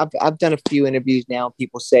 I've done a few interviews now.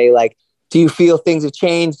 People say like, do you feel things have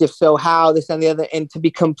changed? If so, how, this and the other? And to be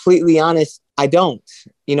completely honest, I don't.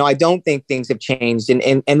 I don't think things have changed.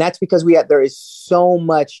 And that's because there is so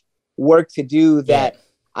much work to do that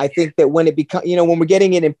I think that when it becomes, when we're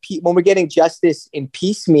getting when we're getting justice in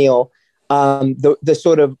piecemeal, the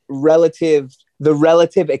sort of relative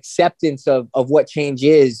acceptance of what change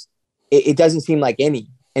is, it doesn't seem like any.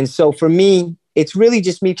 And so for me, it's really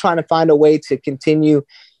just me trying to find a way to continue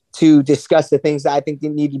to discuss the things that I think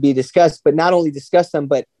need to be discussed, but not only discuss them,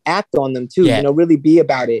 but act on them too, Yeah. really be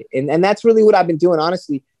about it. And that's really what I've been doing.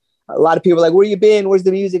 Honestly, a lot of people are like, where you been? Where's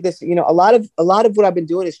the music? This, a lot of what I've been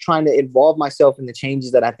doing is trying to involve myself in the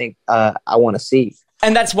changes that I think I want to see.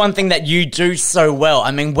 And that's one thing that you do so well. I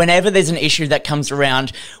mean, whenever there's an issue that comes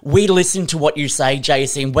around, we listen to what you say,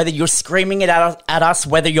 JC. Whether you're screaming it at us,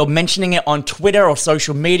 whether you're mentioning it on Twitter or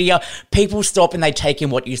social media, people stop and they take in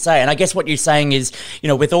what you say. And I guess what you're saying is,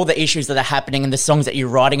 with all the issues that are happening and the songs that you're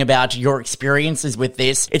writing about, your experiences with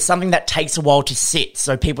this, it's something that takes a while to sit.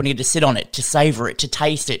 So people need to sit on it, to savor it, to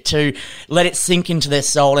taste it, to let it sink into their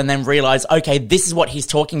soul and then realize, okay, this is what he's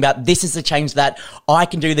talking about. This is the change that I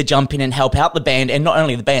can do, the jump in and help out the band, and not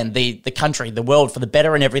only the band, the country, the world for the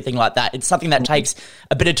better and everything like that. It's something that takes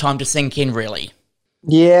a bit of time to sink in, really.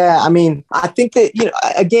 Yeah, I mean, I think that,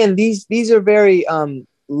 again, these are very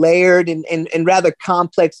layered and rather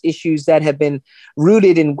complex issues that have been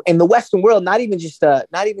rooted in the Western world, not even just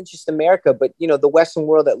America, but, the Western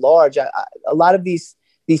world at large. A lot of these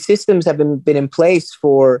systems have been in place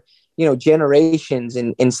for, generations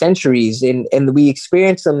and centuries, and we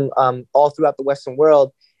experience them all throughout the Western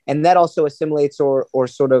world. And that also assimilates or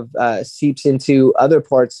sort of seeps into other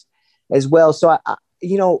parts as well. So,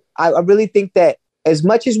 I really think that as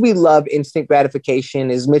much as we love instant gratification,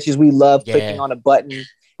 as much as we love clicking on a button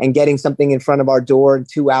and getting something in front of our door in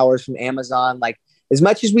 2 hours from Amazon, like as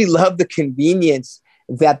much as we love the convenience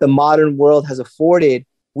that the modern world has afforded,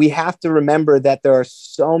 we have to remember that there are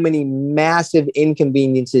so many massive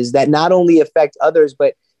inconveniences that not only affect others,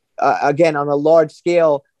 but again, on a large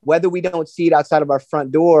scale, whether we don't see it outside of our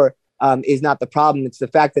front door is not the problem. It's the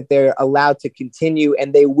fact that they're allowed to continue,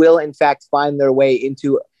 and they will, in fact, find their way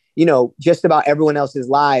into, just about everyone else's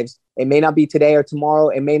lives. It may not be today or tomorrow.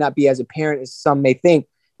 It may not be as apparent as some may think.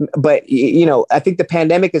 But, I think the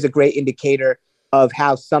pandemic is a great indicator of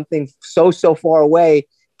how something so far away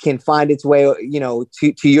can find its way,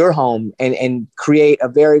 to your home and create a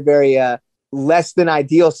very, very less than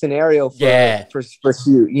ideal scenario for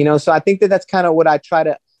you. So I think that's kind of what I try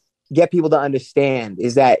to get people to understand,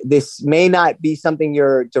 is that this may not be something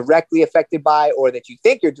you're directly affected by or that you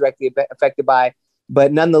think you're directly affected by,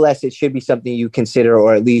 but nonetheless, it should be something you consider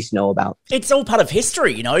or at least know about. It's all part of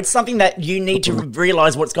history, It's something that you need to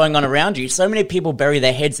realize what's going on around you. So many people bury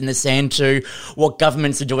their heads in the sand to what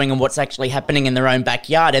governments are doing and what's actually happening in their own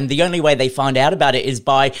backyard. And the only way they find out about it is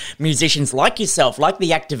by musicians like yourself, like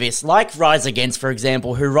The Activists, like Rise Against, for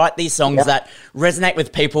example, who write these songs that resonate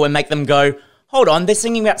with people and make them go, hold on, they're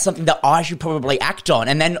singing about something that I should probably act on.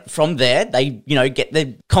 And then from there, they, get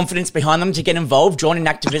the confidence behind them to get involved, join an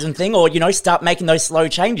activism thing, or, start making those slow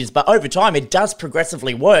changes. But over time, it does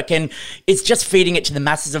progressively work. And it's just feeding it to the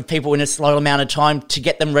masses of people in a slow amount of time to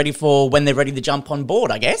get them ready for when they're ready to jump on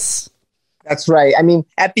board, I guess. That's right. I mean,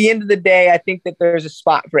 at the end of the day, I think that there's a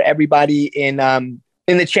spot for everybody in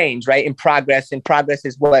the change, right? In progress. And progress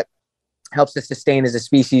is what helps us sustain as a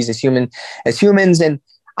species, as humans. And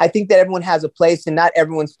I think that everyone has a place, and not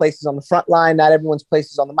everyone's place is on the front line. Not everyone's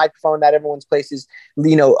place is on the microphone. Not everyone's place is,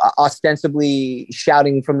 ostensibly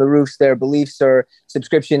shouting from the roofs their beliefs or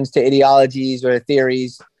subscriptions to ideologies or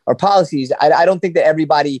theories or policies. I don't think that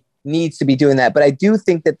everybody needs to be doing that. But I do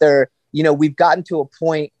think that we've gotten to a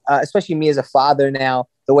point, especially me as a father now,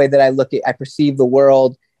 the way that I perceive the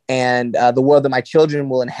world and the world that my children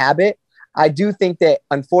will inhabit. I do think that,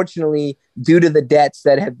 unfortunately, due to the debts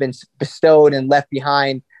that have been bestowed and left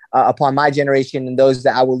behind upon my generation and those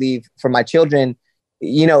that I will leave for my children,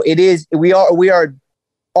 we are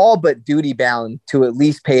all but duty bound to at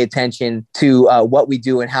least pay attention to what we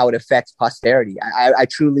do and how it affects posterity. I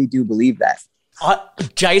truly do believe that.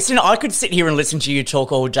 Jason, I could sit here and listen to you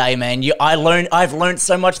talk all day, man. I've learned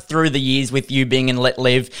so much through the years with you being in Let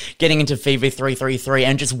Live, getting into Fever 333,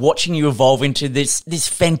 and just watching you evolve into this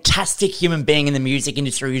fantastic human being in the music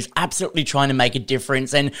industry who's absolutely trying to make a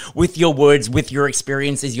difference. And with your words, with your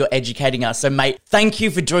experiences, you're educating us. So, mate, thank you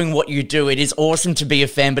for doing what you do. It is awesome to be a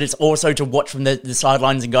fan, but it's also to watch from the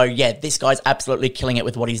sidelines and go, yeah, this guy's absolutely killing it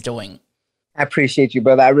with what he's doing. I appreciate you,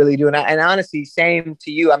 brother. I really do. And honestly, same to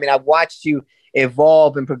you. I mean, I've watched you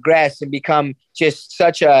evolve and progress and become just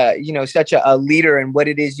such a leader in what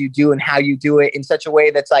it is you do and how you do it in such a way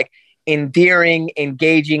that's like endearing,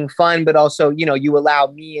 engaging, fun, but also, you allow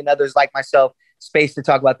me and others like myself space to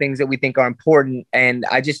talk about things that we think are important. And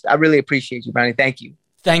I really appreciate you, Brownie. Thank you.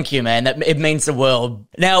 Thank you, man. It means the world.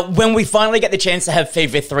 Now, when we finally get the chance to have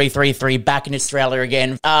Fever 333 back in Australia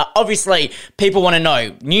again, obviously people want to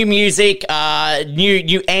know new music,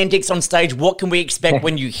 new antics on stage. What can we expect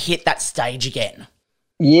when you hit that stage again?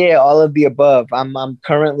 Yeah, all of the above. I'm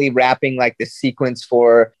currently wrapping like the sequence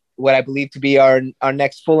for what I believe to be our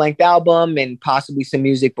next full-length album, and possibly some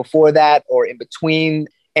music before that or in between.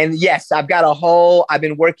 And yes, I've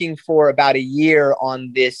been working for about a year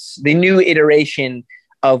on the new iteration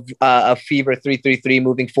of Fever 333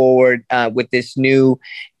 moving forward with this new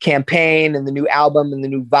campaign and the new album and the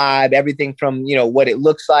new vibe, everything from, what it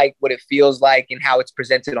looks like, what it feels like, and how it's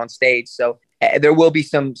presented on stage. So there will be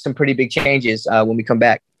some pretty big changes when we come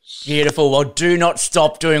back. Beautiful. Well, do not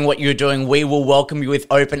stop doing what you're doing. We will welcome you with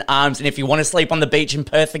open arms. And if you want to sleep on the beach in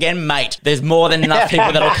Perth again, mate, there's more than enough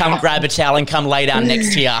people that'll come grab a towel and come lay down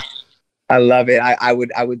next to you. I love it. I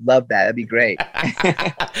would love that. That'd be great.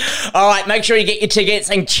 All right, make sure you get your tickets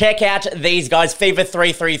and check out these guys. Fever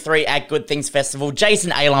 333 at Good Things Festival.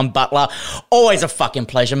 Jason Alon Butler, always a fucking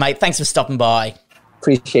pleasure, mate. Thanks for stopping by.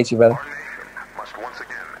 Appreciate you, brother. Must once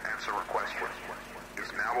again answer a question. Is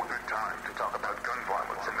now a good time to talk about gun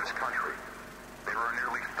violence in this country? There are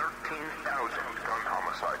nearly 13,000 gun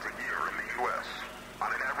homicides a year in the U.S. On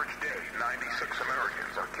an average day, 96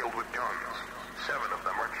 Americans are killed with guns. 7 of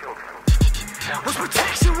them are children. What's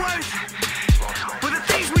protection worth? But the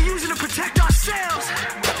things we're using to protect ourselves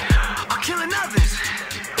are killing others.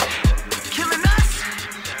 Killing us,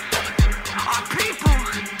 our people,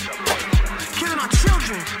 killing our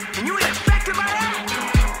children. And you ain't affected by that?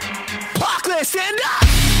 Parkland, stand up!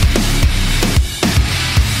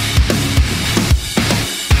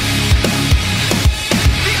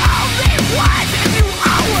 The only ones and you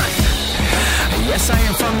ours. Yes, I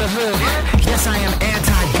am from the hood. Yes, I am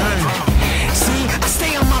anti-gun. See, I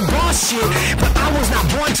stay on my boss shit, but I was not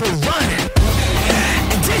born to run.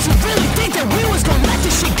 And did you really think that we was gonna let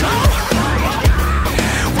this shit go?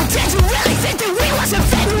 Well, did you really think that we wasn't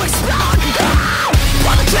fit to explode? Oh!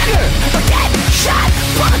 Pull the trigger, or get shot.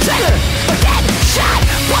 Pull the trigger, or get shot.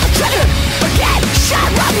 Pull the trigger, or get shot.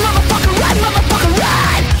 Run, motherfucker, run.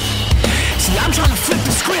 See, I'm trying to flip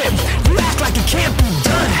the script. You act like it can't be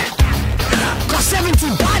done. Got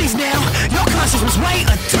 17 bodies now. Your conscience was way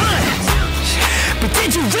a ton. But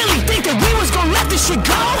did you really think that we was gonna let this shit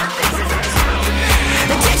go?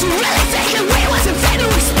 And did you really think that we wasn't fit to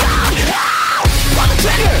explode? Oh! Pull the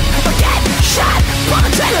trigger, or get shot. Pull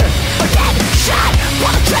the trigger, or get shot.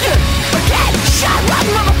 Pull the trigger, or get shot. Run,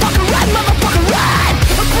 motherfucker, run.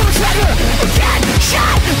 Pull the trigger, or get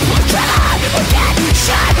shot. Pull the trigger, or get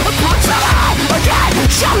shot. Pull the trigger, or get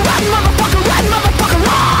shot. Run, motherfucker, run. Pull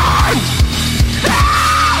the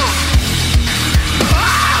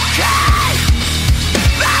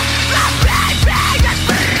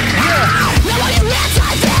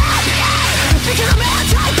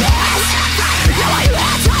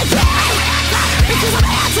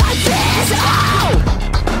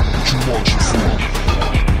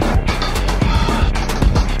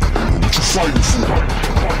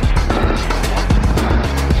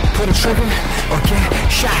trigger or get shot.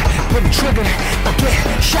 Pull the trigger or get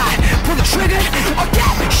shot. Pull the trigger or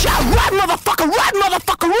get shot. Run,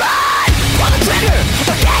 motherfucker, run. Pull the trigger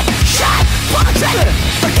or get shot. Pull the trigger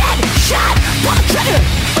or get shot. Pull the trigger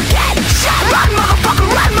or get shot. Run, motherfucker,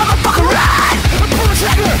 run. Pull the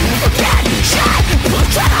trigger or get shot. Pull the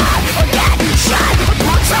trigger or get shot.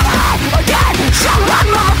 Pull the trigger or get shot. Run,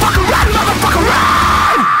 motherfucker, run.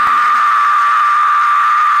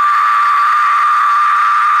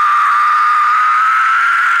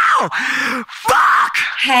 Fuck!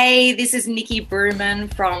 Hey, this is Nikki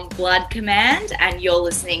Bruman from Blood Command, and you're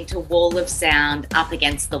listening to Wall of Sound, Up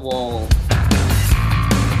Against the Wall.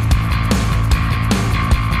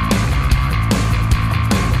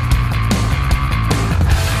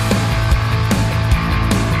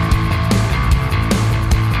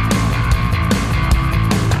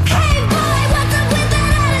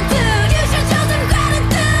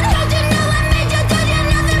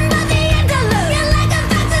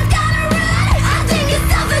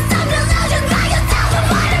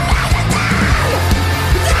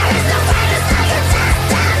 There is no way to say your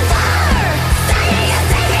test and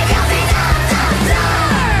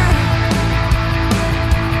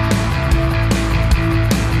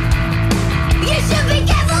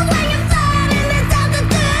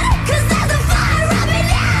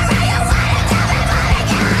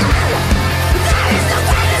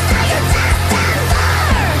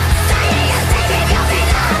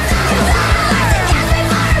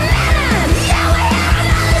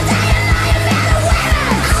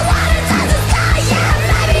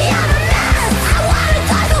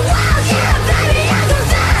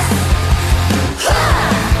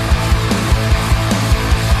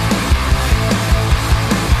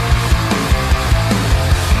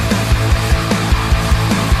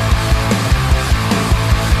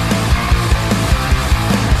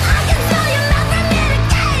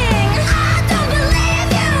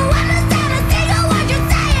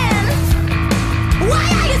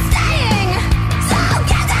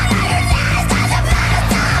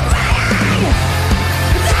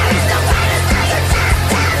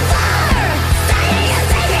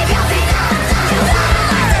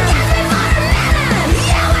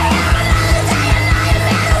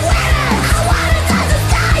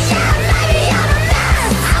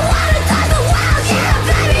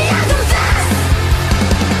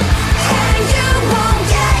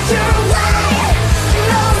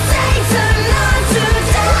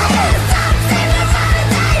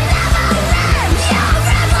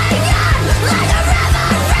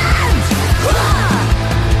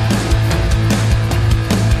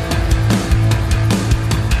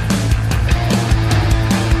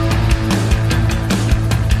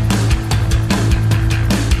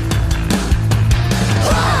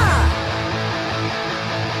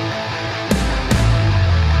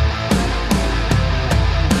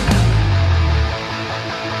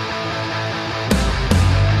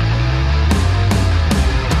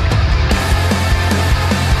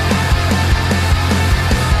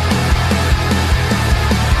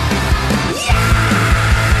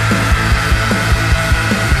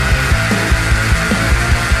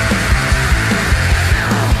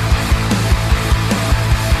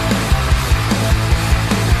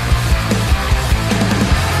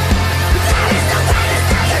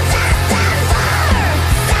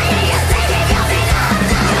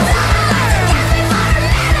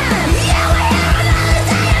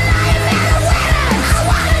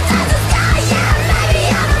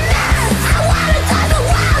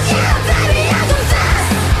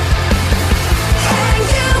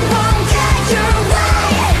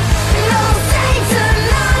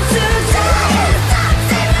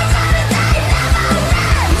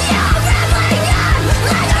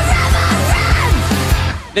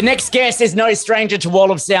The next guest is no stranger to Wall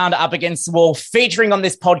of Sound Up Against the Wall, featuring on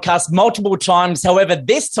this podcast multiple times. However,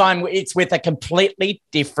 this time it's with a completely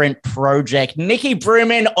different project. Nikki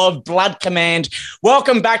Bruman of Blood Command.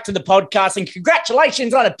 Welcome back to the podcast and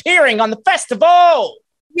congratulations on appearing on the festival.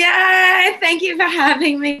 Yeah, thank you for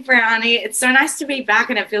having me, Brownie. It's so nice to be back,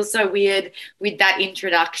 and it feels so weird with that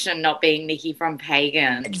introduction not being Nikki from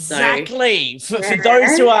Pagan. Exactly. For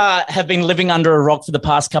those who have been living under a rock for the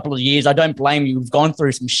past couple of years, I don't blame you. You've gone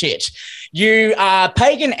through some shit.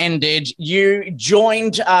 Pagan ended. You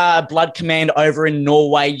joined Blood Command over in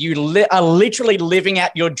Norway. You are literally living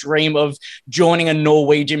out your dream of joining a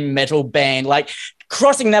Norwegian metal band. Like,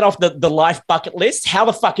 crossing that off the life bucket list, how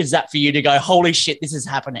the fuck is that for you to go, holy shit, this is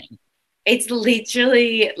happening? It's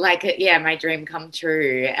literally like, my dream come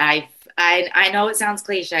true. I know it sounds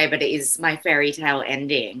cliche, but it is my fairy tale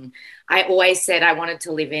ending. I always said I wanted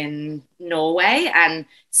to live in Norway, and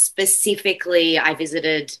specifically I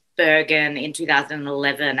visited Bergen in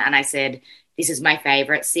 2011, and I said, this is my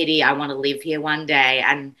favorite city. I want to live here one day.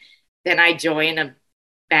 And then I joined a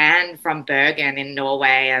band from Bergen in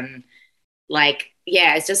Norway, and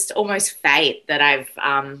it's just almost fate that I've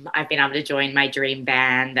been able to join my dream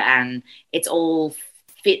band, and it's all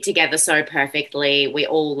fit together so perfectly. We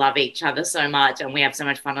all love each other so much, and we have so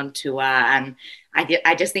much fun on tour. And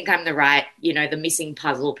I just think I'm the missing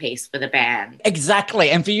puzzle piece for the band.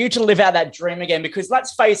 Exactly. And for you to live out that dream again, because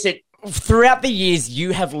let's face it, throughout the years, you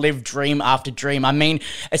have lived dream after dream. I mean,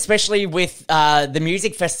 especially with the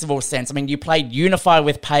music festival sense. I mean, you played Unify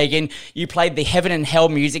with Pagan. You played the Heaven and Hell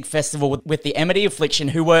Music Festival with the Amity Affliction,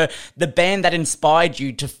 who were the band that inspired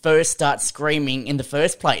you to first start screaming in the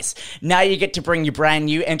first place. Now you get to bring your brand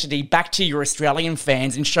new entity back to your Australian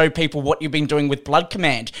fans and show people what you've been doing with Blood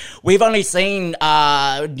Command. We've only seen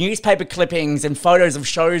newspaper clippings and photos of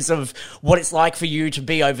shows of what it's like for you to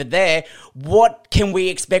be over there. What can we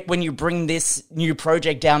expect when you bring this new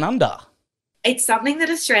project down under? It's something that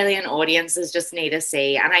Australian audiences just need to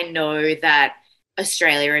see. And I know that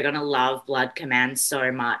Australia are going to love Blood Command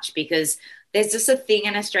so much, because there's just a thing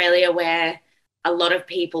in Australia where a lot of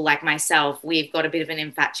people like myself, we've got a bit of an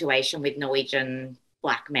infatuation with Norwegian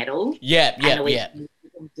black metal. Yeah. In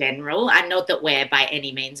general. And not that we're by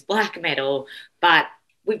any means black metal, but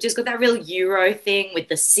we've just got that real Euro thing with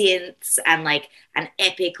the synths and like an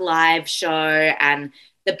epic live show, and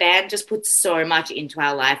the band just puts so much into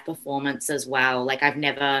our live performance as well. Like, I've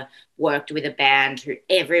never worked with a band who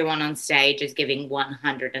everyone on stage is giving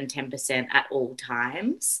 110% at all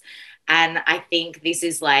times. And I think this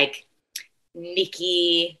is like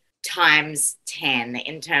Nikki times 10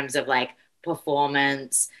 in terms of like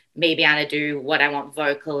performance, me being able to do what I want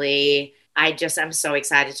vocally. I just am so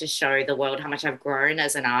excited to show the world how much I've grown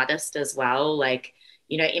as an artist as well. Like,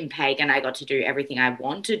 in Pagan, I got to do everything I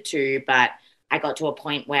wanted to, but I got to a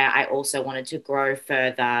point where I also wanted to grow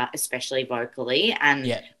further, especially vocally.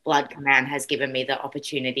 And Blood Command has given me the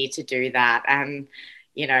opportunity to do that. And,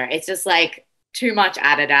 it's just like too much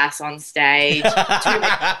Adidas on stage. Too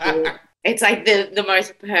much. It's like the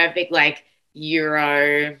most perfect, like,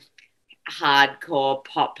 Euro hardcore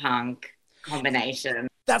pop punk combination.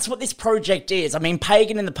 That's what this project is. I mean,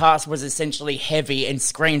 Pagan in the past was essentially heavy and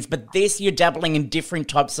screams, but this, you're dabbling in different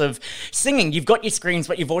types of singing. You've got your screams,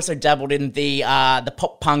 but you've also dabbled in the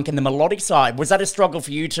pop punk and the melodic side. Was that a struggle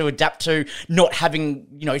for you to adapt to not having,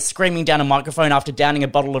 screaming down a microphone after downing a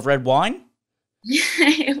bottle of red wine?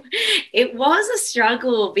 It was a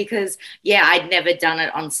struggle because, I'd never done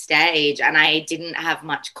it on stage, and I didn't have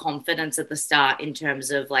much confidence at the start in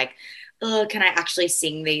terms of like, oh, can I actually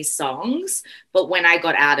sing these songs? But when I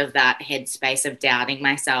got out of that headspace of doubting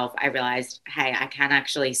myself, I realized, hey, I can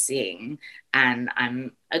actually sing, and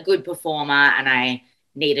I'm a good performer, and I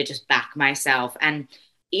need to just back myself. And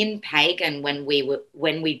in Pagan, when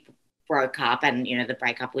we broke up, and the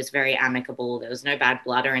breakup was very amicable, there was no bad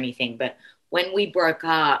blood or anything, but when we broke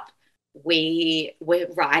up, we were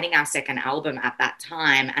writing our second album at that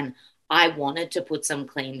time, and I wanted to put some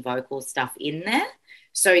clean vocal stuff in there.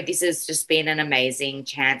 So this has just been an amazing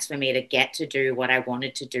chance for me to get to do what I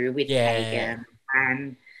wanted to do with Pagan.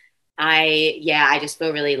 And I just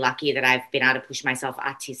feel really lucky that I've been able to push myself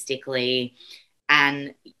artistically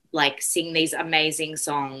and like sing these amazing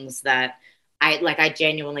songs that I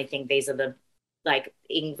genuinely think these are the, like,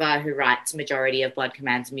 Ingvar, who writes majority of Blood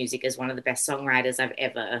Command's music, is one of the best songwriters I've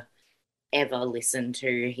ever listened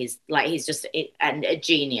to. He's just a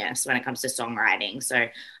genius when it comes to songwriting. So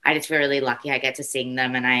I just feel really lucky I get to sing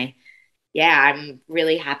them, and I'm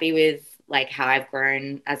really happy with like how I've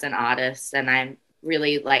grown as an artist, and I'm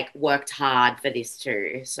really like worked hard for this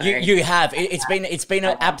too. So You have. It's been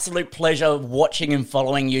an absolute pleasure watching and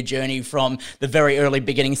following your journey from the very early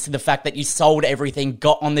beginnings to the fact that you sold everything,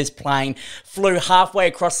 got on this plane, flew halfway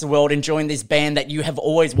across the world and joined this band that you have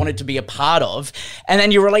always wanted to be a part of. And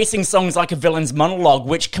then you're releasing songs like A Villain's Monologue,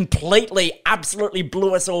 which completely, absolutely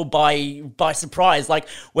blew us all by surprise. Like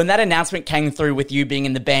when that announcement came through with you being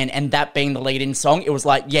in the band and that being the lead-in song, it was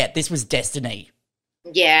like, yeah, this was destiny.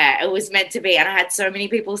 Yeah, it was meant to be. And I had so many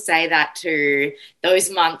people say that too. Those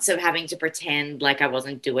months of having to pretend like I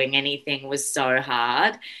wasn't doing anything was so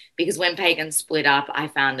hard, because when Pagan split up, I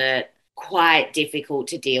found it quite difficult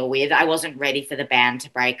to deal with. I wasn't ready for the band to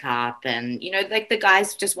break up. And, you know, like the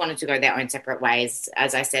guys just wanted to go their own separate ways.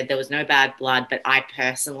 As I said, there was no bad blood, but I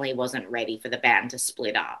personally wasn't ready for the band to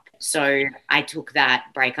split up. So I took that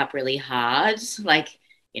breakup really hard. Like,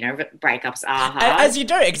 you know, breakups are hard. As you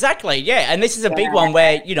do, exactly, yeah. And this is a big one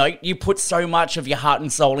where, you know, you put so much of your heart and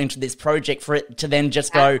soul into this project for it to then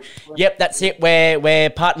just go, yep, that's it, we're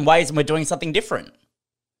parting ways and we're doing something different.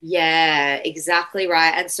 Yeah, exactly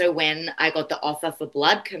right. And so when I got the offer for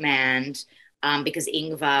Blood Command, because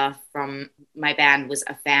Ingvar from my band was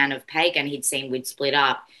a fan of Pagan, he'd seen we'd split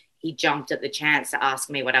up, he jumped at the chance to ask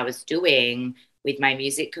me what I was doing with my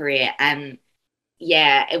music career. And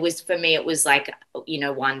yeah, it was, for me, it was like, you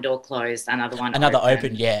know, one door closed, another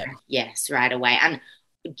open, yeah. Yes, right away. And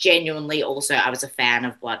genuinely also, I was a fan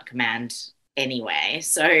of Blood Command anyway.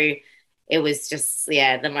 So it was just,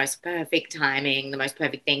 yeah, the most perfect timing, the most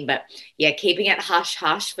perfect thing. But yeah, keeping it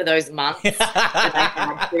hush-hush for those months.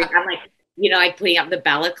 I'm like, you know, like putting up the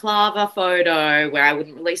balaclava photo where I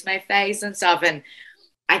wouldn't release my face and stuff. And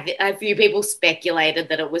a few people speculated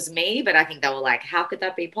that it was me, but I think they were like, how could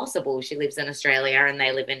that be possible? She lives in Australia and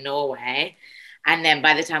they live in Norway. And then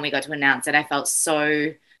by the time we got to announce it, I felt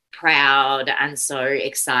so proud and so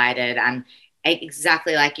excited. And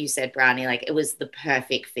exactly like you said, Brownie, like it was the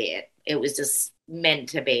perfect fit. It was just meant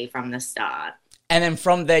to be from the start. And then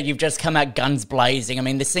from there, you've just come out guns blazing. I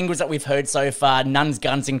mean, the singles that we've heard so far, Nuns,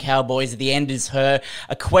 Guns and Cowboys, The End Is Her,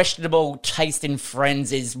 A Questionable Taste in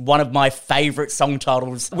Friends is one of my favourite song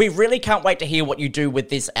titles. We really can't wait to hear what you do with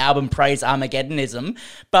this album, Praise Armageddonism.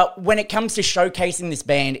 But when it comes to showcasing this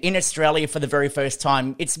band in Australia for the very first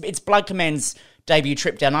time, it's Blood Command's debut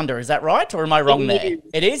trip down under. Is that right? Or am I wrong there?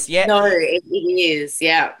 It is? Yeah. No, it is,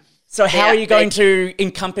 yeah. So how are you going to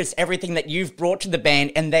encompass everything that you've brought to the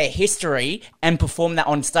band and their history and perform that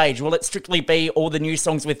on stage? Will it strictly be all the new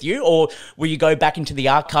songs with you, or will you go back into the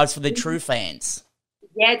archives for the true fans?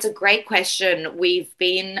 Yeah, it's a great question. We've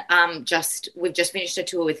been we've just finished a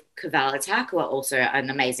tour with Kvelertak, who are also an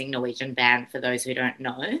amazing Norwegian band for those who don't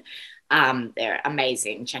know. They're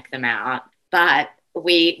amazing. Check them out. But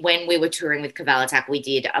when we were touring with Kvelertak, we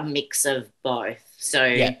did a mix of both. So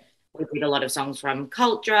we did a lot of songs from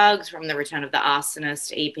Cult Drugs, from the Return of the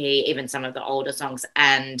Arsonist EP, even some of the older songs.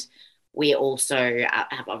 And we also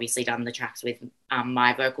have obviously done the tracks with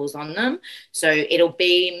my vocals on them. So it'll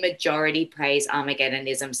be majority Praise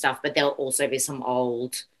Armageddonism stuff, but there'll also be some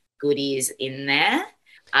old goodies in there.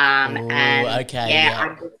 I'm just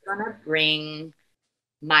going to bring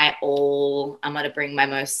my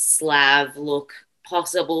most Slav look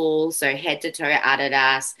possible. So head to toe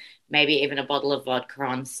Adidas, maybe even a bottle of vodka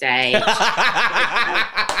on stage.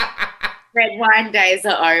 Red wine days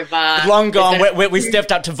are over. Long gone. We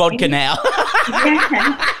stepped up to vodka now.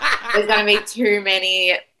 There's going to be too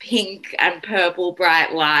many pink and purple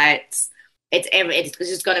bright lights. It's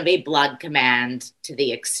just going to be Blood Command to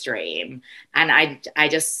the extreme. And I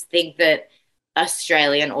just think that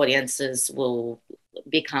Australian audiences will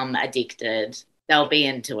become addicted. They'll be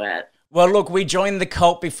into it. Well, look, we joined the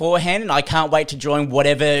cult beforehand, and I can't wait to join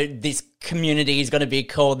whatever this community is going to be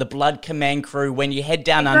called, the Blood Command crew, when you head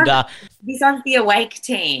down under. This one's the Awake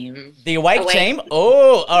team. The Awake team?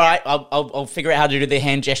 Oh, all right. I'll figure out how to do the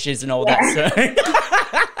hand gestures and all that soon.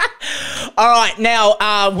 All right.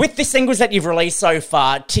 Now, with the singles that you've released so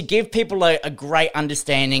far, to give people a great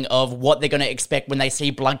understanding of what they're going to expect when they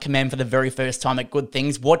see Blood Command for the very first time at Good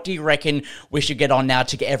Things, what do you reckon we should get on now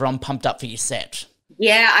to get everyone pumped up for your set?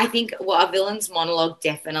 Yeah, I think, A Villain's Monologue,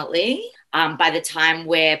 definitely. By the time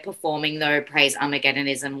we're performing, though, Praise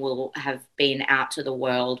Armageddonism will have been out to the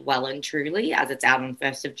world well and truly, as it's out on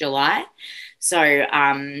 1st of July. So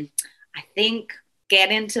I think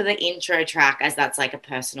get into the intro track, as that's like a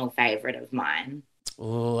personal favourite of mine.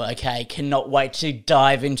 Oh, okay. Cannot wait to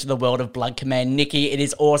dive into the world of Blood Command. Nikki, it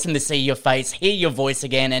is awesome to see your face, hear your voice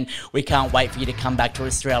again, and we can't wait for you to come back to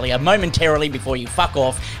Australia momentarily before you fuck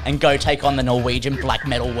off and go take on the Norwegian black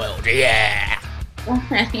metal world. Yeah!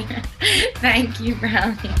 Thank you,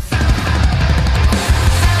 Brownie.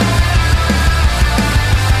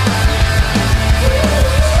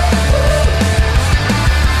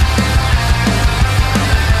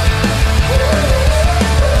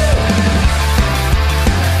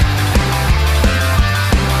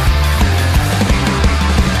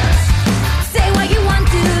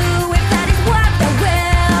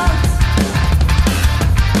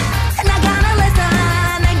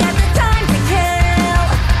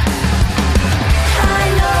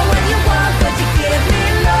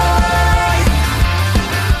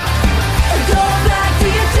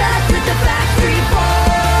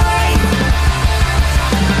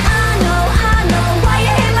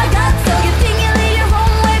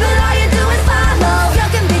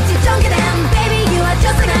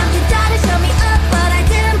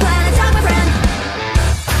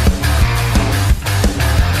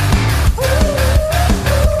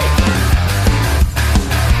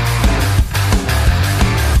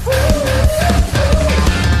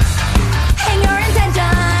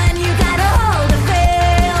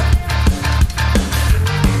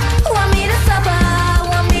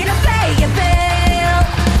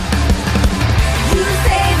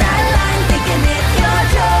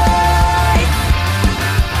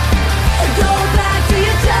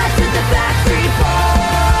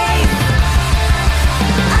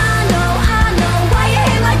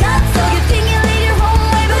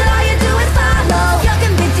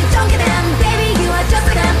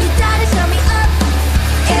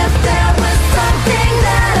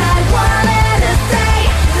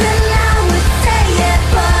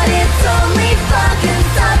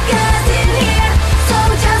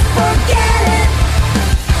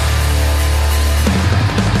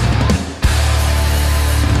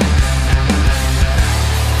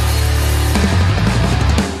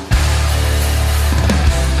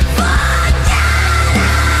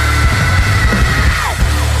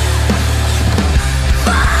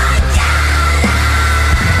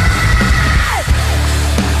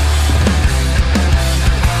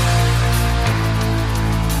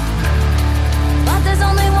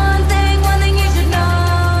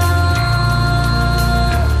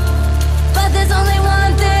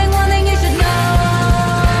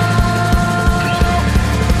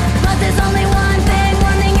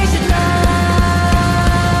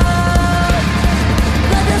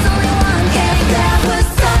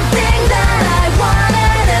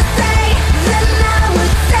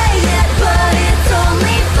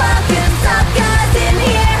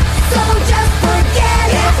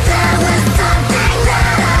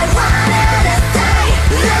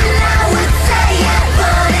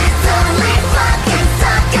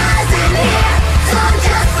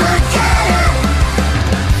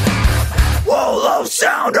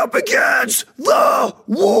 up against the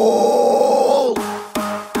wall.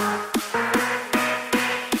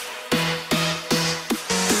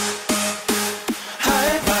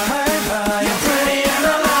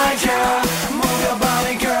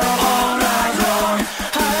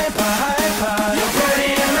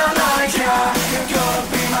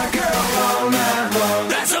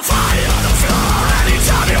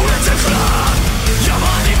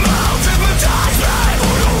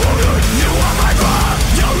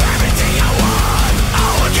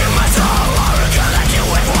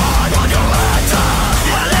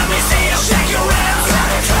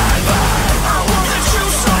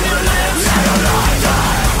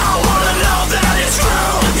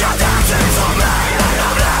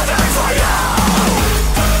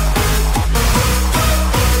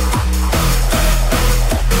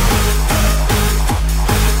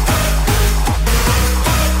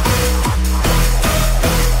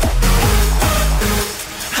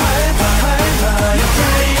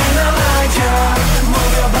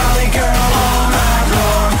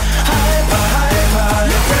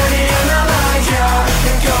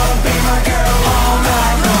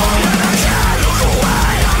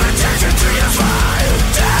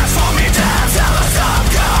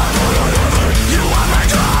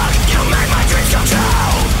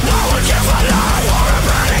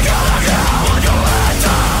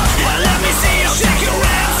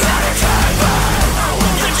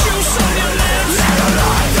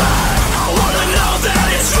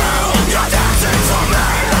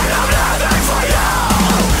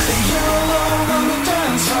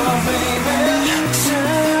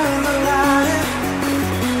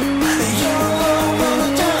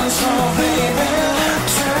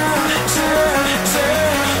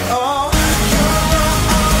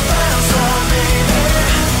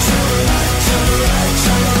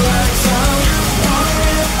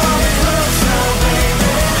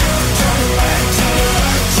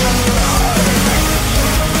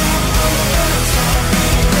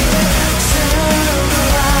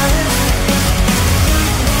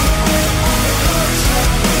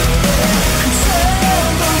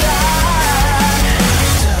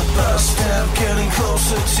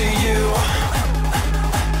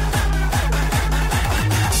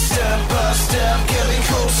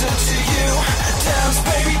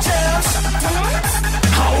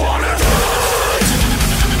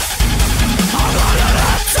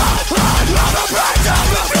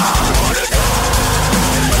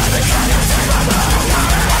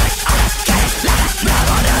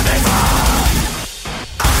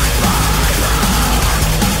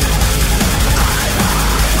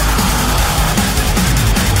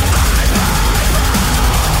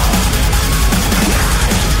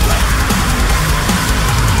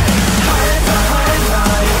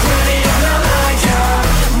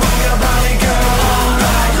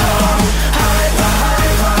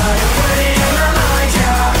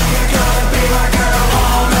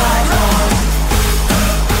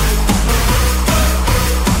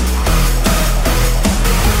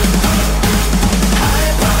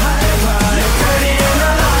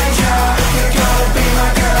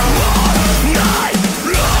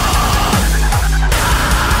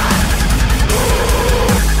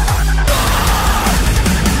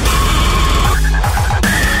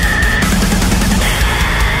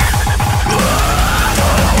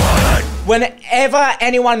 Whenever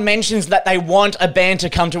anyone mentions that they want a band to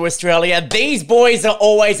come to Australia, these boys are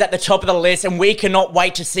always at the top of the list, and we cannot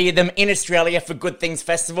wait to see them in Australia for Good Things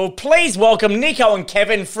Festival. Please welcome Nico and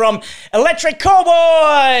Kevin from Electric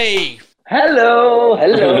Callboy! Hello.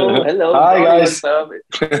 Hi, guys.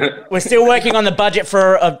 We're still working on the budget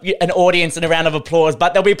for an audience and a round of applause,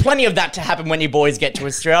 but there'll be plenty of that to happen when you boys get to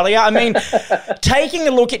Australia. I mean, taking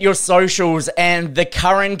a look at your socials and the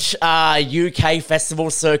current UK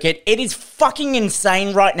festival circuit, it is fucking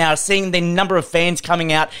insane right now seeing the number of fans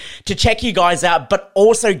coming out to check you guys out, but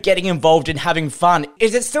also getting involved in having fun.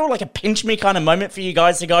 Is it still like a pinch me kind of moment for you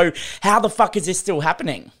guys to go, how the fuck is this still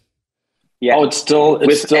happening? Yeah. Oh, it's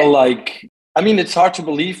still like, I mean, it's hard to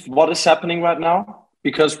believe what is happening right now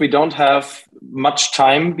because we don't have much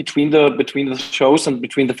time between the shows and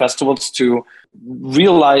between the festivals to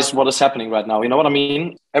realize what is happening right now. You know what I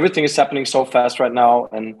mean? Everything is happening so fast right now,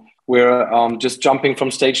 and we're just jumping from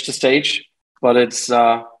stage to stage. But it's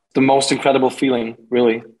the most incredible feeling,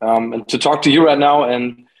 really. And to talk to you right now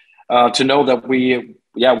and to know that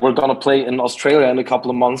we're gonna play in Australia in a couple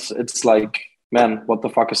of months. It's like, man, what the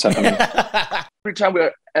fuck is happening? Every time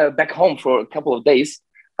we're back home for a couple of days,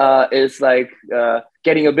 it's like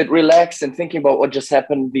getting a bit relaxed and thinking about what just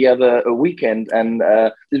happened the other weekend. And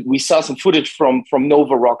we saw some footage from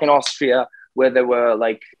Nova Rock in Austria, where there were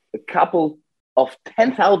like a couple of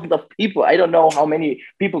 10,000 of people. I don't know how many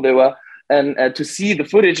people there were. And to see the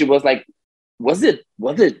footage, it was like, was it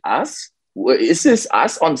us? Is this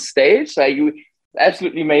us on stage? Like,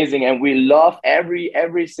 absolutely amazing. And we love every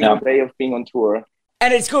single day of being on tour.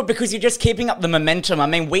 And it's good because you're just keeping up the momentum. I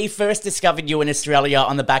mean, we first discovered you in Australia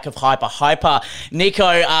on the back of Hyper Hyper.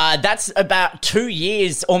 Nico, that's about 2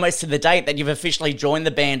 years almost to the date that you've officially joined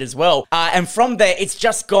the band as well. And from there, it's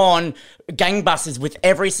just gone gangbusters with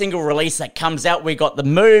every single release that comes out. We got the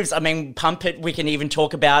moves. I mean, Pump It. We can even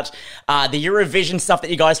talk about the Eurovision stuff that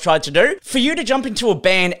you guys tried to do. For you to jump into a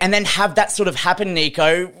band and then have that sort of happen,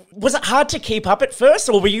 Nico, was it hard to keep up at first,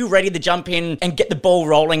 or were you ready to jump in and get the ball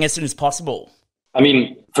rolling as soon as possible? I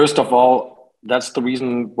mean, first of all, that's the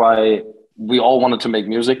reason why we all wanted to make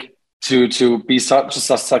music. To be such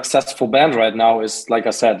a successful band right now is, like I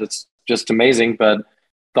said, it's just amazing. But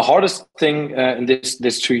the hardest thing in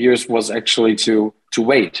this 2 years was actually to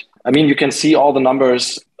wait. I mean, you can see all the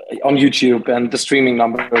numbers on YouTube and the streaming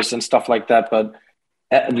numbers and stuff like that. But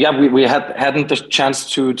we hadn't the chance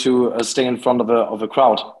to stay in front of a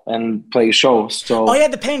crowd and play shows. So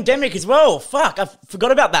the pandemic as well. Fuck, I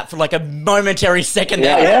forgot about that for like a momentary second.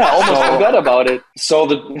 Yeah, almost forgot about it. So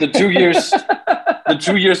the 2 years, the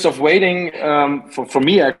 2 years of waiting, for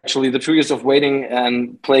me actually, the 2 years of waiting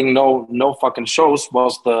and playing no fucking shows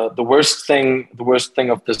was the worst thing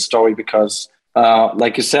of this story, because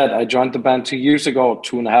like you said, I joined the band 2 years ago,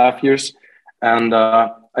 2.5 years, and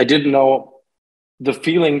I didn't know the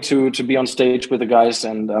feeling to be on stage with the guys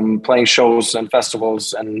and playing shows and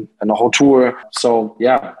festivals and a whole tour. So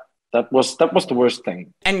yeah, that was the worst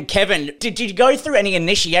thing. And Kevin, did you go through any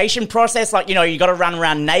initiation process? Like, you got to run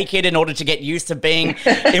around naked in order to get used to being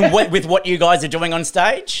with what you guys are doing on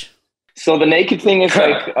stage? So the naked thing is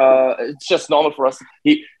like, it's just normal for us.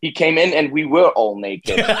 He came in and we were all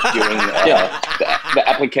naked during the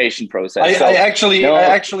application process. I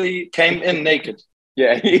actually came in naked.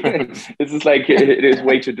 Yeah, this is like, it is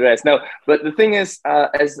way to dress. No, but the thing is,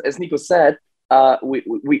 as Nico said,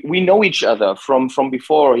 we know each other from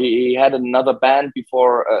before. He had another band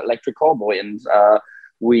before Electric Callboy, and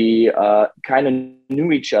we kind of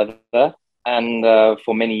knew each other and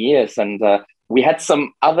for many years. And we had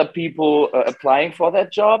some other people applying for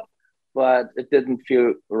that job, but it didn't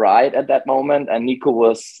feel right at that moment. And Nico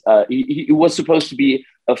was he was supposed to be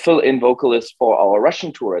a fill-in vocalist for our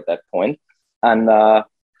Russian tour at that point. And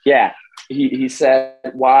he said,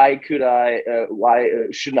 why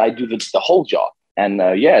shouldn't I do the whole job? And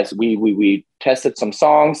yes, we tested some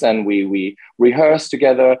songs and we rehearsed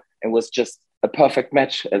together. It was just a perfect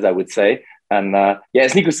match, as I would say. And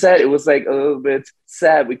as Nico said, it was like a little bit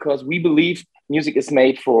sad because we believe music is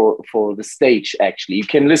made for the stage. Actually, you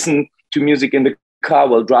can listen to music in the car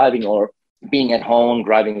while driving or being at home,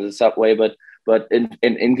 driving the subway, but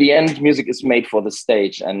in the end, music is made for the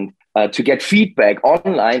stage, and to get feedback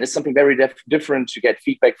online is something very different. To get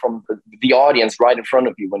feedback from the audience right in front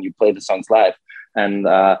of you when you play the songs live. And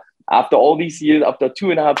after all these years, after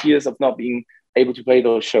 2.5 years of not being able to play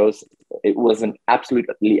those shows, it was an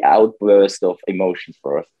absolutely outburst of emotions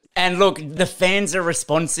for us. And look, the fans are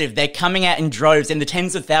responsive. They're coming out in droves in the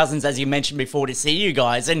tens of thousands, as you mentioned before, to see you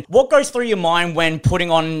guys. And what goes through your mind when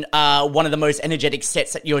putting on one of the most energetic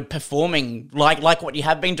sets that you're performing, like what you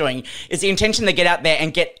have been doing? Is the intention to get out there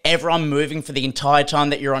and get everyone moving for the entire time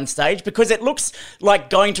that you're on stage? Because it looks like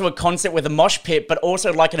going to a concert with a mosh pit, but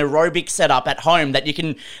also like an aerobic setup at home that you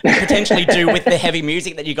can potentially do with the heavy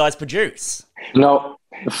music that you guys produce. No,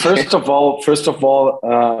 first of all,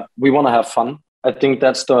 we want to have fun. I think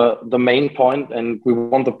that's the main point, and we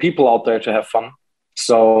want the people out there to have fun.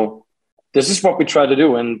 So this is what we try to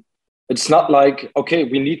do, and it's not like, okay,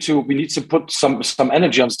 we need to put some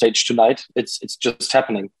energy on stage tonight. It's just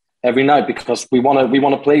happening every night because we want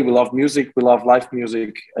to play. We love music, we love live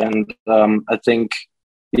music, and I think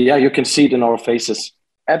you can see it in our faces.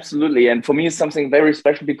 Absolutely, and for me, it's something very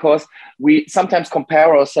special because we sometimes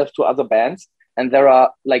compare ourselves to other bands, and there are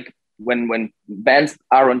like. When bands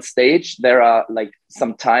are on stage, there are like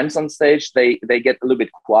some times on stage they get a little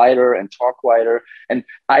bit quieter and talk quieter. And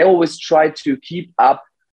I always try to keep up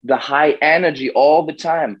the high energy all the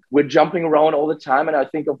time. We're jumping around all the time, and I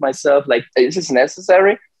think of myself like, is this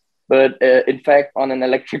necessary? But in fact, on an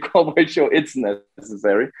Electric Callboy show, it's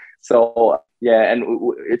necessary. So and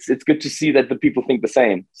it's good to see that the people think the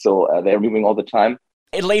same. So they're moving all the time.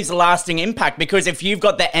 It leaves a lasting impact because if you've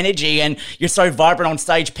got that energy and you're so vibrant on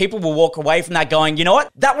stage, people will walk away from that going, you know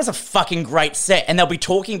what, that was a fucking great set. And they'll be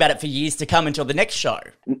talking about it for years to come until the next show.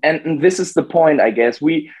 And this is the point, I guess.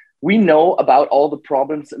 We know about all the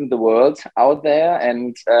problems in the world out there,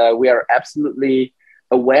 and we are absolutely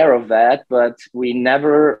aware of that, but we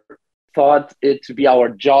never thought it to be our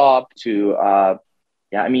job to,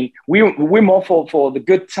 I mean, we're more for the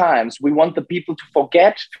good times. We want the people to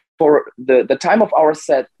forget for the time of our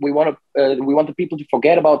set. We want the people to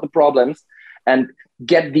forget about the problems and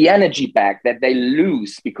get the energy back that they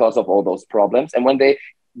lose because of all those problems. And when they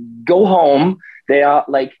go home, they are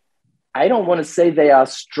like, I don't want to say they are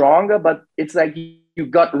stronger, but it's like you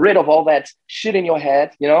got rid of all that shit in your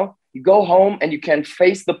head, you know? You go home and you can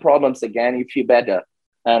face the problems again, you feel better.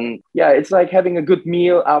 And yeah, it's like having a good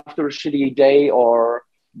meal after a shitty day or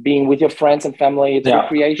being with your friends and family. It's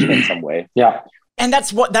recreation in some way. Yeah. And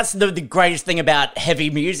that's the greatest thing about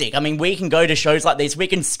heavy music. I mean, we can go to shows like this, we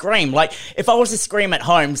can scream. Like, if I was to scream at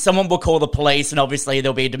home, someone will call the police and obviously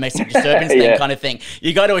there'll be a domestic disturbance thing kind of thing.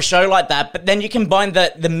 You go to a show like that, but then you combine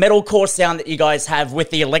the metalcore sound that you guys have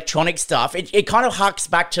with the electronic stuff. It kind of harks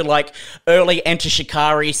back to like early Enter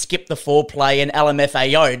Shikari, Skip the Foreplay and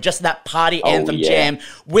LMFAO, just that party anthem jam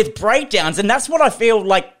with breakdowns. And that's what I feel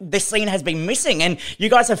like this scene has been missing. And you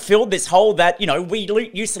guys have filled this hole that, you know, we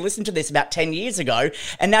used to listen to this about 10 years ago.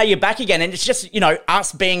 And now you're back again, and it's just, you know,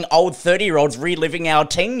 us being old 30-year-olds reliving our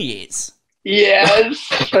teen years.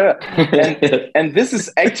 Yes. and this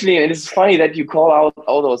is actually, and it's funny that you call out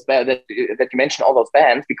all those bands, that you mention all those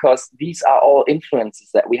bands, because these are all influences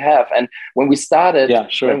that we have. And when we started,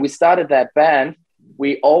 when we started that band,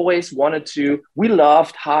 we always we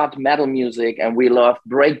loved hard metal music and we loved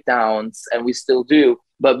breakdowns, and we still do.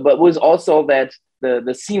 But it was also that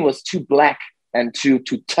the scene was too black and too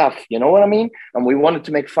tough, you know what I mean? And we wanted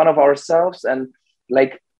to make fun of ourselves and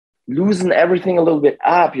like loosen everything a little bit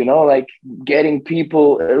up, you know, like getting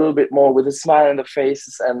people a little bit more with a smile on their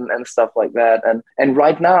faces and stuff like that. And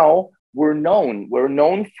right now we're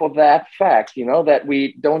known for that fact, you know, that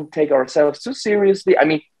we don't take ourselves too seriously. I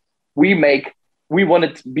mean, we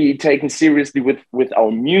want to be taken seriously with our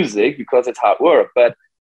music because it's hard work, but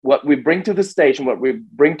what we bring to the stage and what we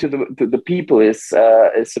bring to the people is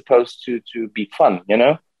supposed to be fun, you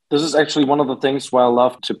know? This is actually one of the things why I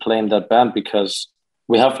love to play in that band, because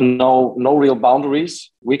we have no real boundaries.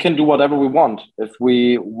 We can do whatever we want. If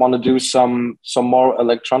we want to do some more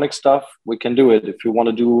electronic stuff, we can do it. If we want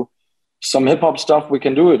to do some hip hop stuff, we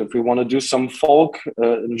can do it. If we want to do some folk,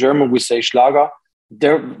 in German we say Schlager.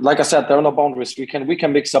 Like I said, there are no boundaries. We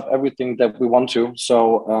can mix up everything that we want to.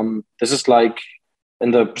 So this is like, in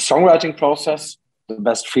the songwriting process, the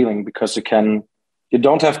best feeling, because you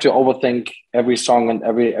don't have to overthink every song and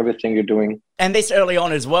everything you're doing. And this early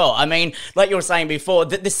on as well. I mean, like you were saying before,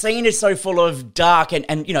 the scene is so full of dark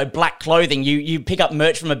and you know, black clothing. You pick up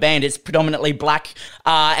merch from a band, it's predominantly black,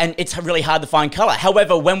 and it's really hard to find color.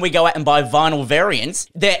 However, when we go out and buy vinyl variants,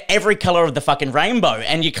 they're every color of the fucking rainbow,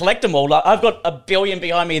 and you collect them all. Like, I've got a billion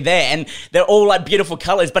behind me there, and they're all like beautiful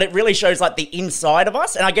colors, but it really shows like the inside of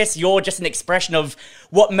us. And I guess you're just an expression of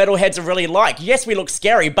what metalheads are really like. Yes, we look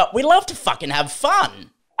scary, but we love to fucking have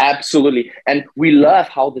fun. Absolutely. And we love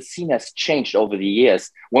how the scene has changed over the years.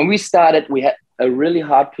 When we started, we had a really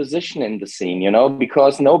hard position in the scene, you know,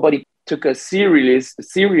 because nobody took us serious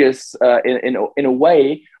in a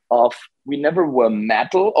way of, we never were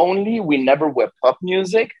metal only, we never were pop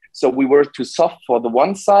music. So we were too soft for the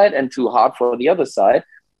one side and too hard for the other side.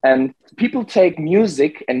 And people take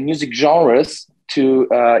music and music genres to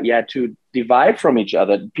divide from each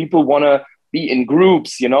other. People want to be in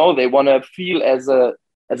groups, you know, they want to feel as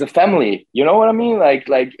a family, you know what I mean? Like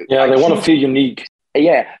they want to feel unique.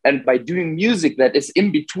 Yeah, and by doing music that is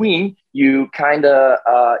in between, you kind of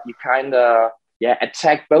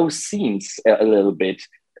attack both scenes a little bit.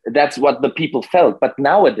 That's what the people felt. But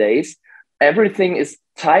nowadays, everything is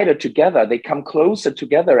tighter together. They come closer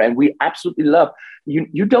together, and we absolutely love.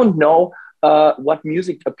 You don't know what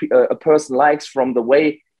music a person likes from the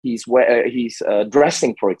way he's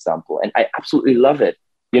dressing, for example, and I absolutely love it.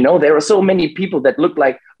 You know, there are so many people that look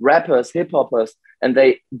like rappers, hip-hoppers, and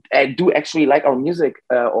they do actually like our music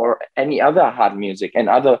or any other hard music and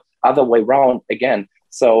other way around again.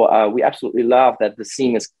 So we absolutely love that the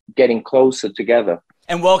scene is getting closer together.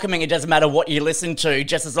 And welcoming, it doesn't matter what you listen to,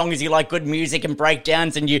 just as long as you like good music and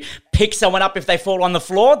breakdowns and you pick someone up if they fall on the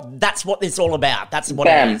floor, that's what it's all about. That's what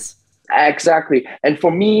it is. Exactly. And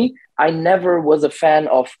for me, I never was a fan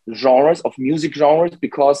of music genres,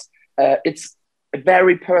 because it's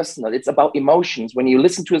very personal. It's about emotions. When you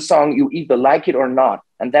listen to a song, you either like it or not.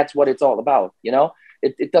 And that's what it's all about, you know?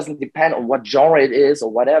 It doesn't depend on what genre it is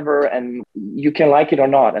or whatever, and you can like it or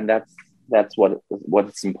not. And that's what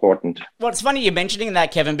what's important. Well, it's funny you're mentioning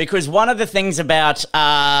that, Kevin, because one of the things about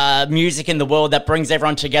music in the world that brings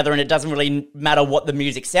everyone together, and it doesn't really matter what the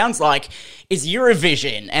music sounds like, is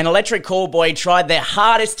Eurovision. And Electric Callboy tried their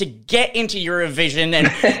hardest to get into Eurovision,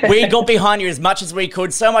 and we got behind you as much as we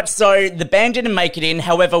could, so much so the band didn't make it in.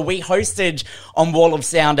 However, we hosted on Wall of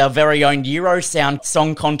Sound our very own Eurosound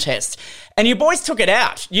song contest. And you boys took it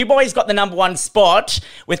out. You boys got the number one spot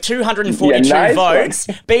with 242 votes,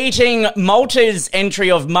 beating Malta's entry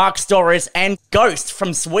of Mark Storis and Ghost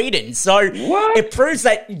from Sweden. So it proves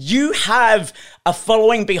that you have a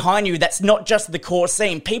following behind you that's not just the core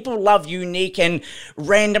scene. People love unique and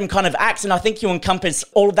random kind of acts, and I think you encompass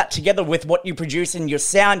all of that together with what you produce in your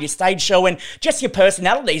sound, your stage show, and just your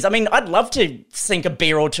personalities. I mean, I'd love to sink a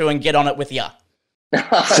beer or two and get on it with you.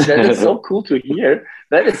 That is so cool to hear.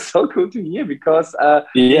 That is so cool to hear because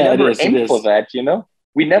we never aimed for that, you know?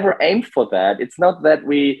 We never aimed for that. It's not that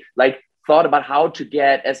we thought about how to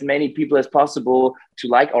get as many people as possible to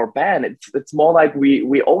like our band. It's more like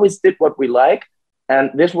we always did what we like, and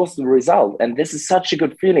this was the result. And this is such a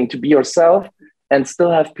good feeling to be yourself and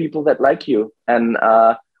still have people that like you. And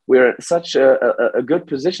we're in such a good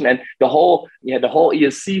position. And the whole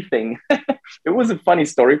ESC thing, it was a funny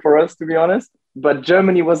story for us, to be honest. But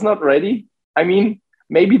Germany was not ready. I mean,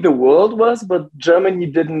 maybe the world was, but Germany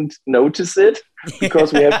didn't notice it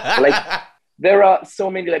because we have there are so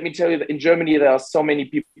many. Let me tell you that in Germany there are so many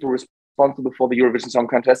people responsible for the Eurovision Song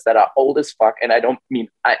Contest that are old as fuck, and I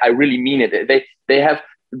really mean it. They have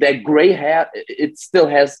their gray hair. It still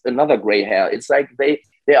has another gray hair. It's like they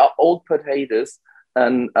are old potatoes,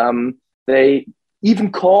 and they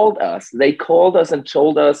even called us. They called us and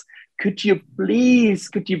told us, could you please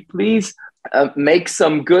make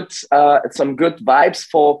some good vibes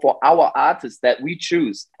for our artists that we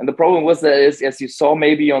choose. And the problem was that, as you saw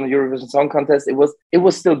maybe on the Eurovision Song Contest, it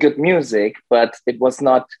was still good music, but it was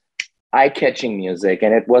not eye-catching music,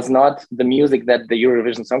 and it was not the music that the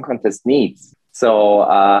Eurovision Song Contest needs.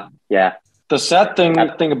 So the sad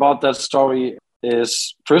thing about that story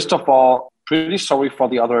is, first of all, pretty sorry for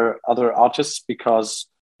the other artists, because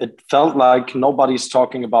it felt like nobody's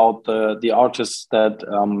talking about the artists that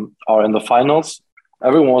are in the finals.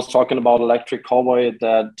 Everyone was talking about Electric Callboy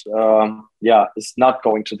that, is not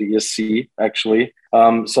going to the ESC, actually.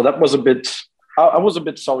 So that was I was a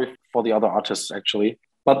bit sorry for the other artists, actually.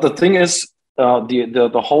 But the thing is,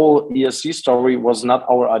 the whole ESC story was not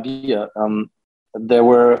our idea. There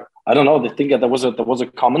were, I don't know, I think there was a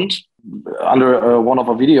comment under one of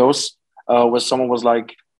our videos where someone was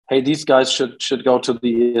like, hey, these guys should go to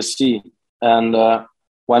the ESC. And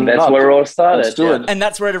that's where it all started. Let's do it. And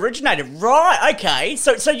that's where it originated. Right, okay.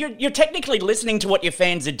 So you're technically listening to what your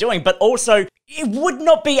fans are doing, but also it would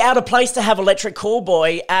not be out of place to have Electric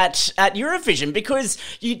Callboy at Eurovision, because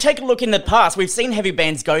you take a look in the past, we've seen heavy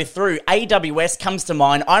bands go through. AWS comes to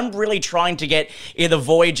mind. I'm really trying to get either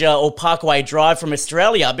Voyager or Parkway Drive from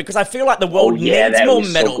Australia, because I feel like the world needs more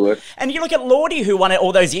metal. So and you look at Lordi, who won it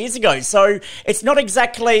all those years ago. So it's not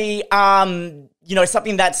exactly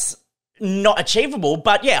something that's not achievable,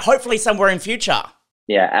 but hopefully somewhere in future.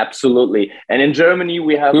 Yeah, absolutely. And in Germany,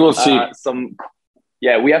 we have some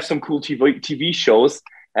cool TV shows,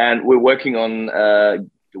 and we're working on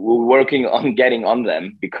getting on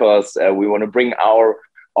them, because we want to bring our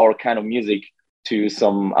kind of music to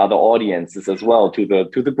some other audiences as well, to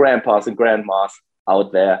the grandpas and grandmas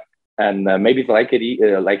out there. And maybe like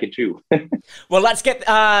it too. Well, let's get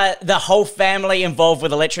the whole family involved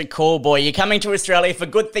with Electric Callboy. You're coming to Australia for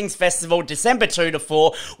Good Things Festival, December 2 to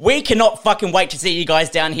 4. We cannot fucking wait to see you guys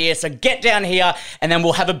down here. So get down here, and then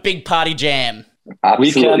we'll have a big party jam.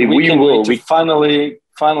 Absolutely, we will. We finally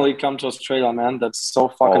come to Australia, man. That's so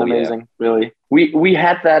fucking amazing, really. We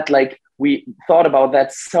had that, we thought about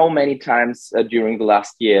that so many times during the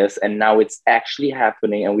last years, and now it's actually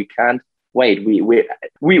happening, and we can't wait.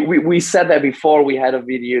 We said that before. We had a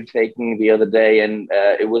video taken the other day, and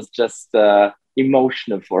it was just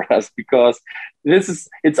emotional for us, because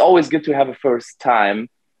it's always good to have a first time,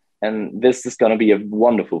 and this is going to be a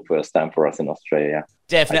wonderful first time for us in Australia.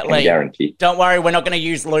 Definitely. I can guarantee. Don't worry, we're not going to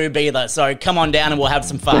use lube either, so come on down and we'll have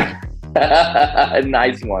some fun. A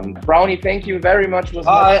nice one. Brownie, thank you very much. It was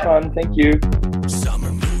much fun. Thank you.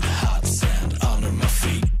 Summer mood, hot sand under my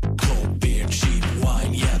feet. Cold beer, cheap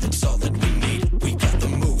wine, yeah, that's all that we need. We got the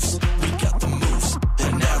moves,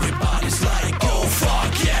 and everybody's like, oh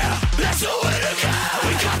fuck yeah, let's do it again.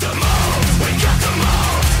 We got the move,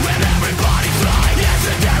 when everybody's like,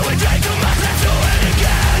 yesterday we drank too much, let's do it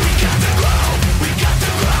again. We got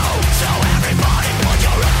the grow, so everybody put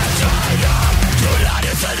your hands high up. Tonight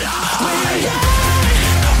is the night. We're young,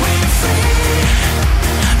 we're free,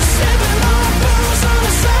 7 on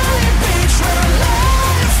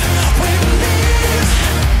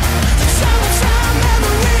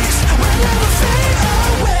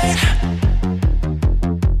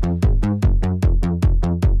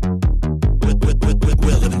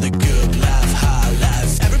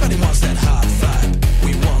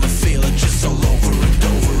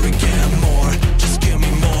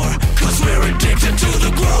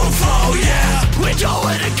we do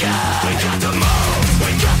it again. We got the move,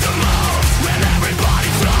 we got the move. When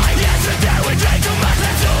everybody's flying, yesterday we take too much,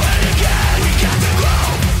 let's do it again. We got the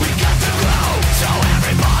groove, we got the groove. So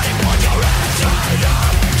everybody put your hands straight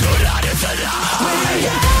up. Tonight is the night.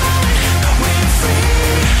 We're young, we're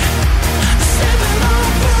free. Sipping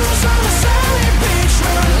on booze on the sunny beach.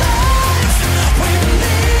 We're alive, we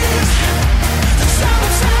believe. The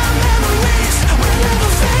summertime memories will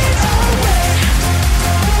never fade away.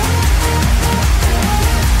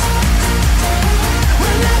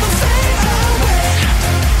 We'll never fade away.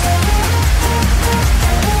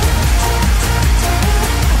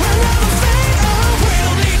 We'll never fade away. We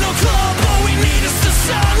don't need no club, all we need is the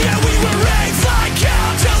sun. Yeah, we were raised like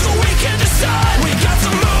hell till the weekend decide. We got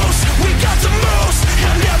the moves, we got the moves.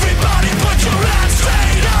 And everybody put your hands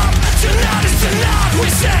straight up. Tonight is the night, we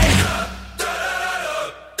say.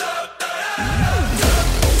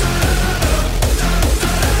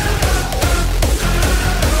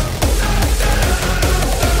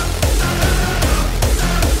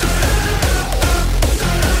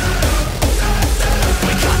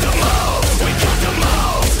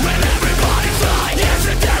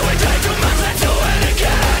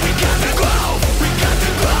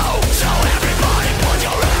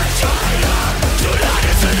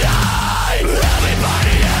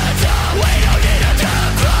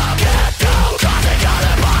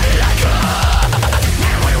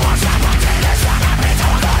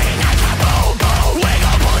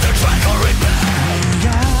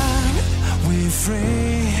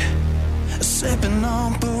 Sipping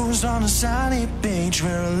on booze on a sunny beach.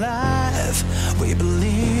 We're alive, we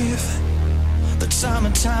believe. The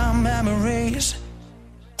summertime memories.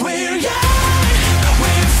 We're young,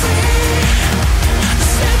 we're free.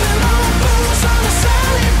 Sipping on booze on a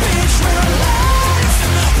sunny beach. We're alive,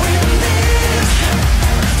 we believe.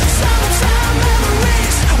 The summertime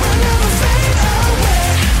memories will never fade away.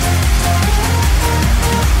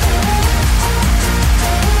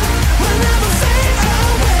 Will never fade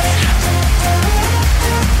away.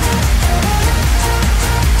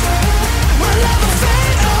 We'll never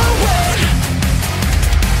fade away.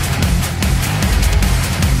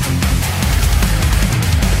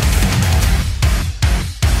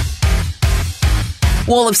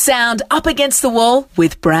 Wall of Sound up against the wall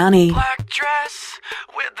with Brownie. Black dress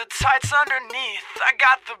with the tights underneath. I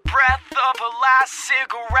got the breath of her last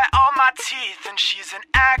cigarette on my teeth. And she's an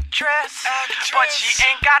actress, but she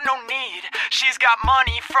ain't got no need. She's got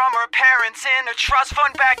money from her parents in a trust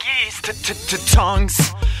fund back east.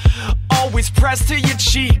 Tongues always pressed to your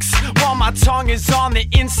cheeks, while my tongue is on the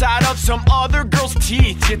inside of some other girl's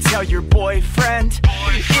teeth. You tell your boyfriend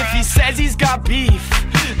if he says he's got beef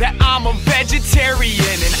that I'm a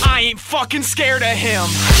vegetarian and I ain't fucking scared of him.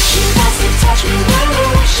 She wants to touch me,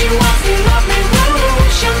 woo. She wants to love me, woo.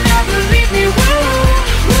 She'll never leave me, woo.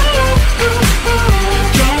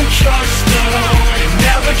 Don't trust her,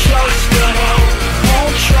 never trust her.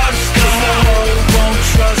 Won't trust her, won't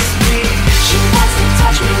trust me. She wants to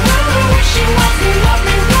touch me, woo. She wants to love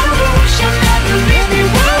me, woo. She'll never leave me,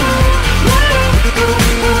 woo.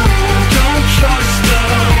 Don't trust her,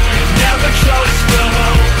 never trust her.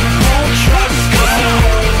 Won't trust her,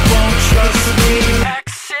 won't trust me.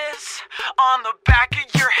 X's on the back of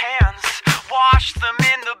your hands. Wash them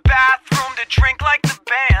in the bathroom to drink like the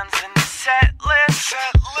bands. And the set list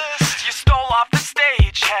you stole off the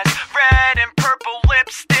stage has red and purple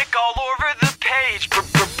lipstick all over the page.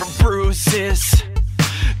 Bruises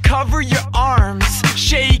cover your arms,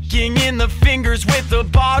 shaking in the fingers with a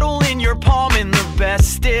bottle in your palm. And the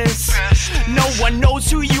best is no one knows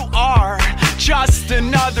who you are, just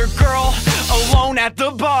another girl alone at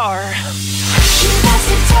the bar. She wants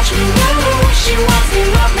to touch me, woo. She wants to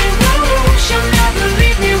love me, woo. She'll never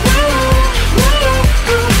leave me, woo.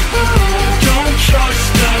 Don't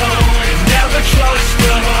trust her, never trust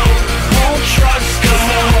her. Won't trust her,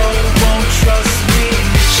 won't trust me.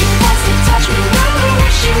 She wants to touch me, woo.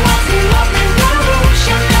 She wants to love me, woo.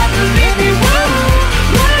 She'll never leave me, woo.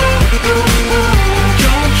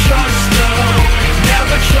 Don't trust her,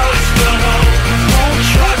 never trust her. Won't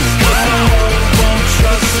trust her, won't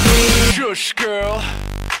trust me. Shush, girl,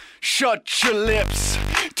 shut your lips.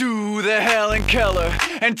 Do the Helen Keller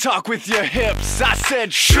and talk with your hips. I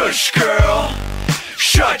said, shush, girl,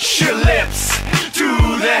 shut your lips.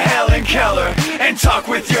 Do the Helen Keller and talk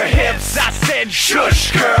with your hips. I said,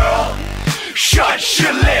 shush, girl, shut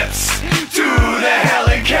your lips. Do the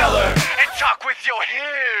Helen Keller and talk with your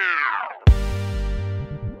hips.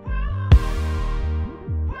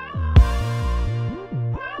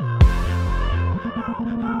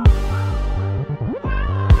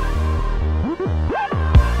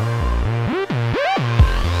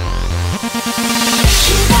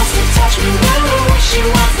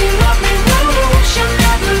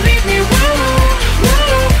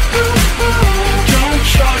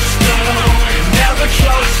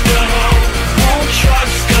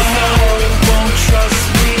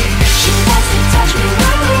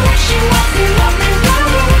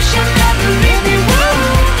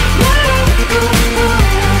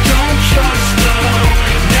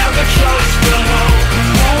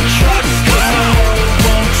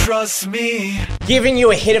 trust me. Giving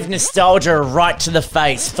you a hit of nostalgia right to the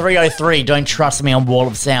face. 303, Don't Trust Me on Wall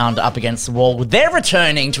of Sound, Up Against the Wall. They're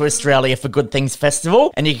returning to Australia for Good Things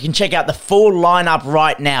Festival, and you can check out the full lineup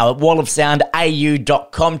right now at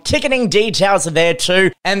wallofsoundau.com. Ticketing details are there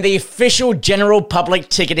too, and the official general public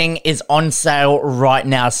ticketing is on sale right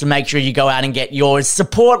now, so make sure you go out and get yours.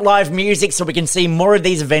 Support live music so we can see more of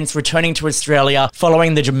these events returning to Australia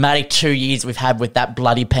following the dramatic 2 years we've had with that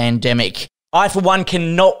bloody pandemic. I, for one,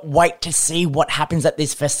 cannot wait to see what happens at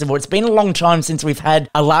this festival. It's been a long time since we've had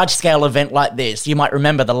a large-scale event like this. You might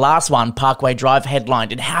remember the last one, Parkway Drive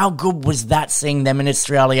headlined, and how good was that seeing them in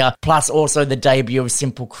Australia, plus also the debut of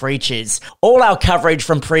Simple Creatures. All our coverage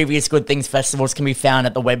from previous Good Things festivals can be found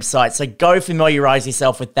at the website, so go familiarise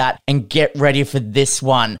yourself with that and get ready for this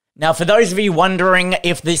one. Now, for those of you wondering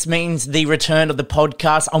if this means the return of the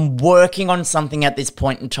podcast, I'm working on something at this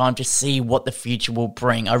point in time to see what the future will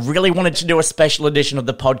bring. I really wanted to do a special edition of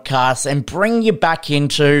the podcast and bring you back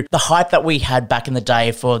into the hype that we had back in the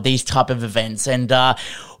day for these type of events. And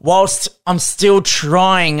whilst I'm still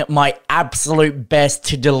trying my absolute best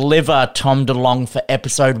to deliver Tom DeLonge for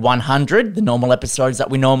episode 100, the normal episodes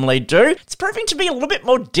that we normally do, it's proving to be a little bit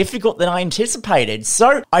more difficult than I anticipated.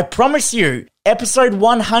 So I promise you, episode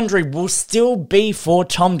 100 will still be for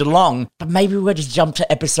Tom DeLonge, but maybe we'll just jump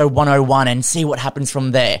to episode 101 and see what happens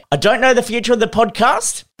from there. I don't know the future of the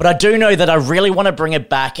podcast, but I do know that I really want to bring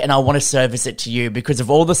it back and I want to service it to you because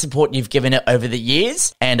of all the support you've given it over the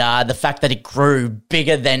years and the fact that it grew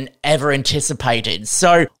bigger than ever anticipated.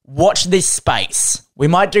 So watch this space. We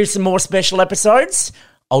might do some more special episodes.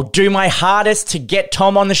 I'll do my hardest to get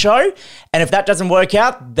Tom on the show, and if that doesn't work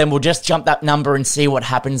out, then we'll just jump that number and see what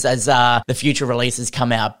happens as the future releases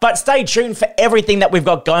come out. But stay tuned for everything that we've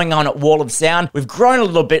got going on at Wall of Sound. We've grown a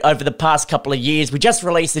little bit over the past couple of years. We just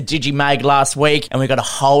released the Digimag last week, and we've got a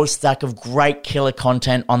whole stack of great killer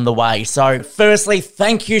content on the way. So firstly,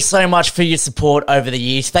 thank you so much for your support over the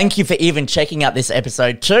years. Thank you for even checking out this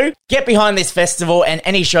episode too. Get behind this festival and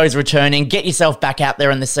any shows returning. Get yourself back out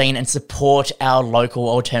there in the scene and support our local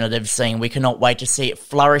alternative scene. We cannot wait to see it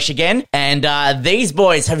flourish again. And these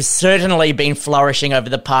boys have certainly been flourishing over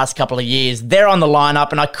the past couple of years. They're on the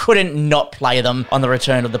lineup, and I couldn't not play them on the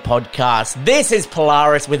return of the podcast. This is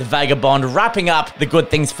Polaris with Vagabond, wrapping up the Good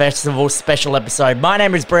Things Festival special episode. My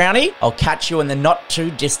name is Brownie. I'll catch you in the not too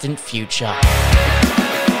distant future.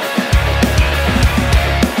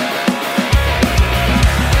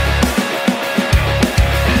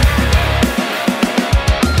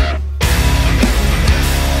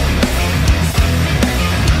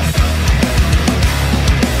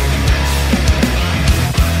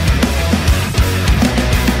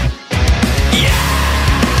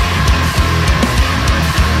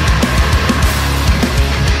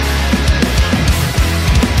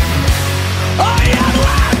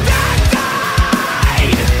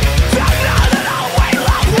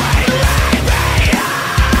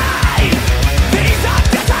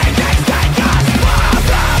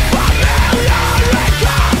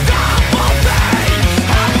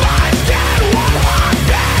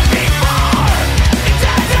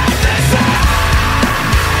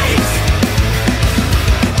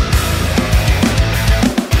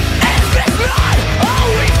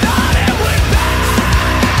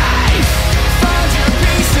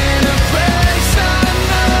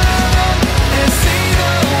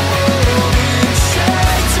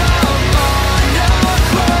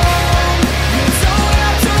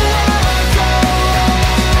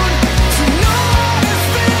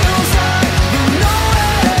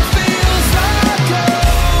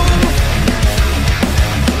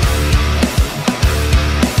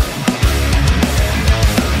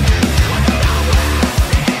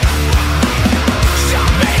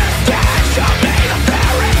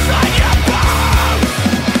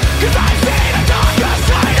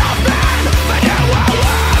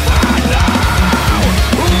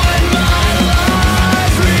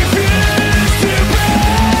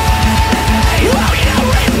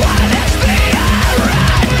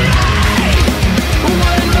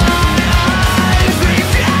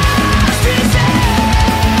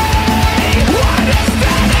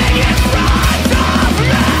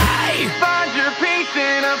 Find your peace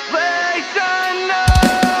in a place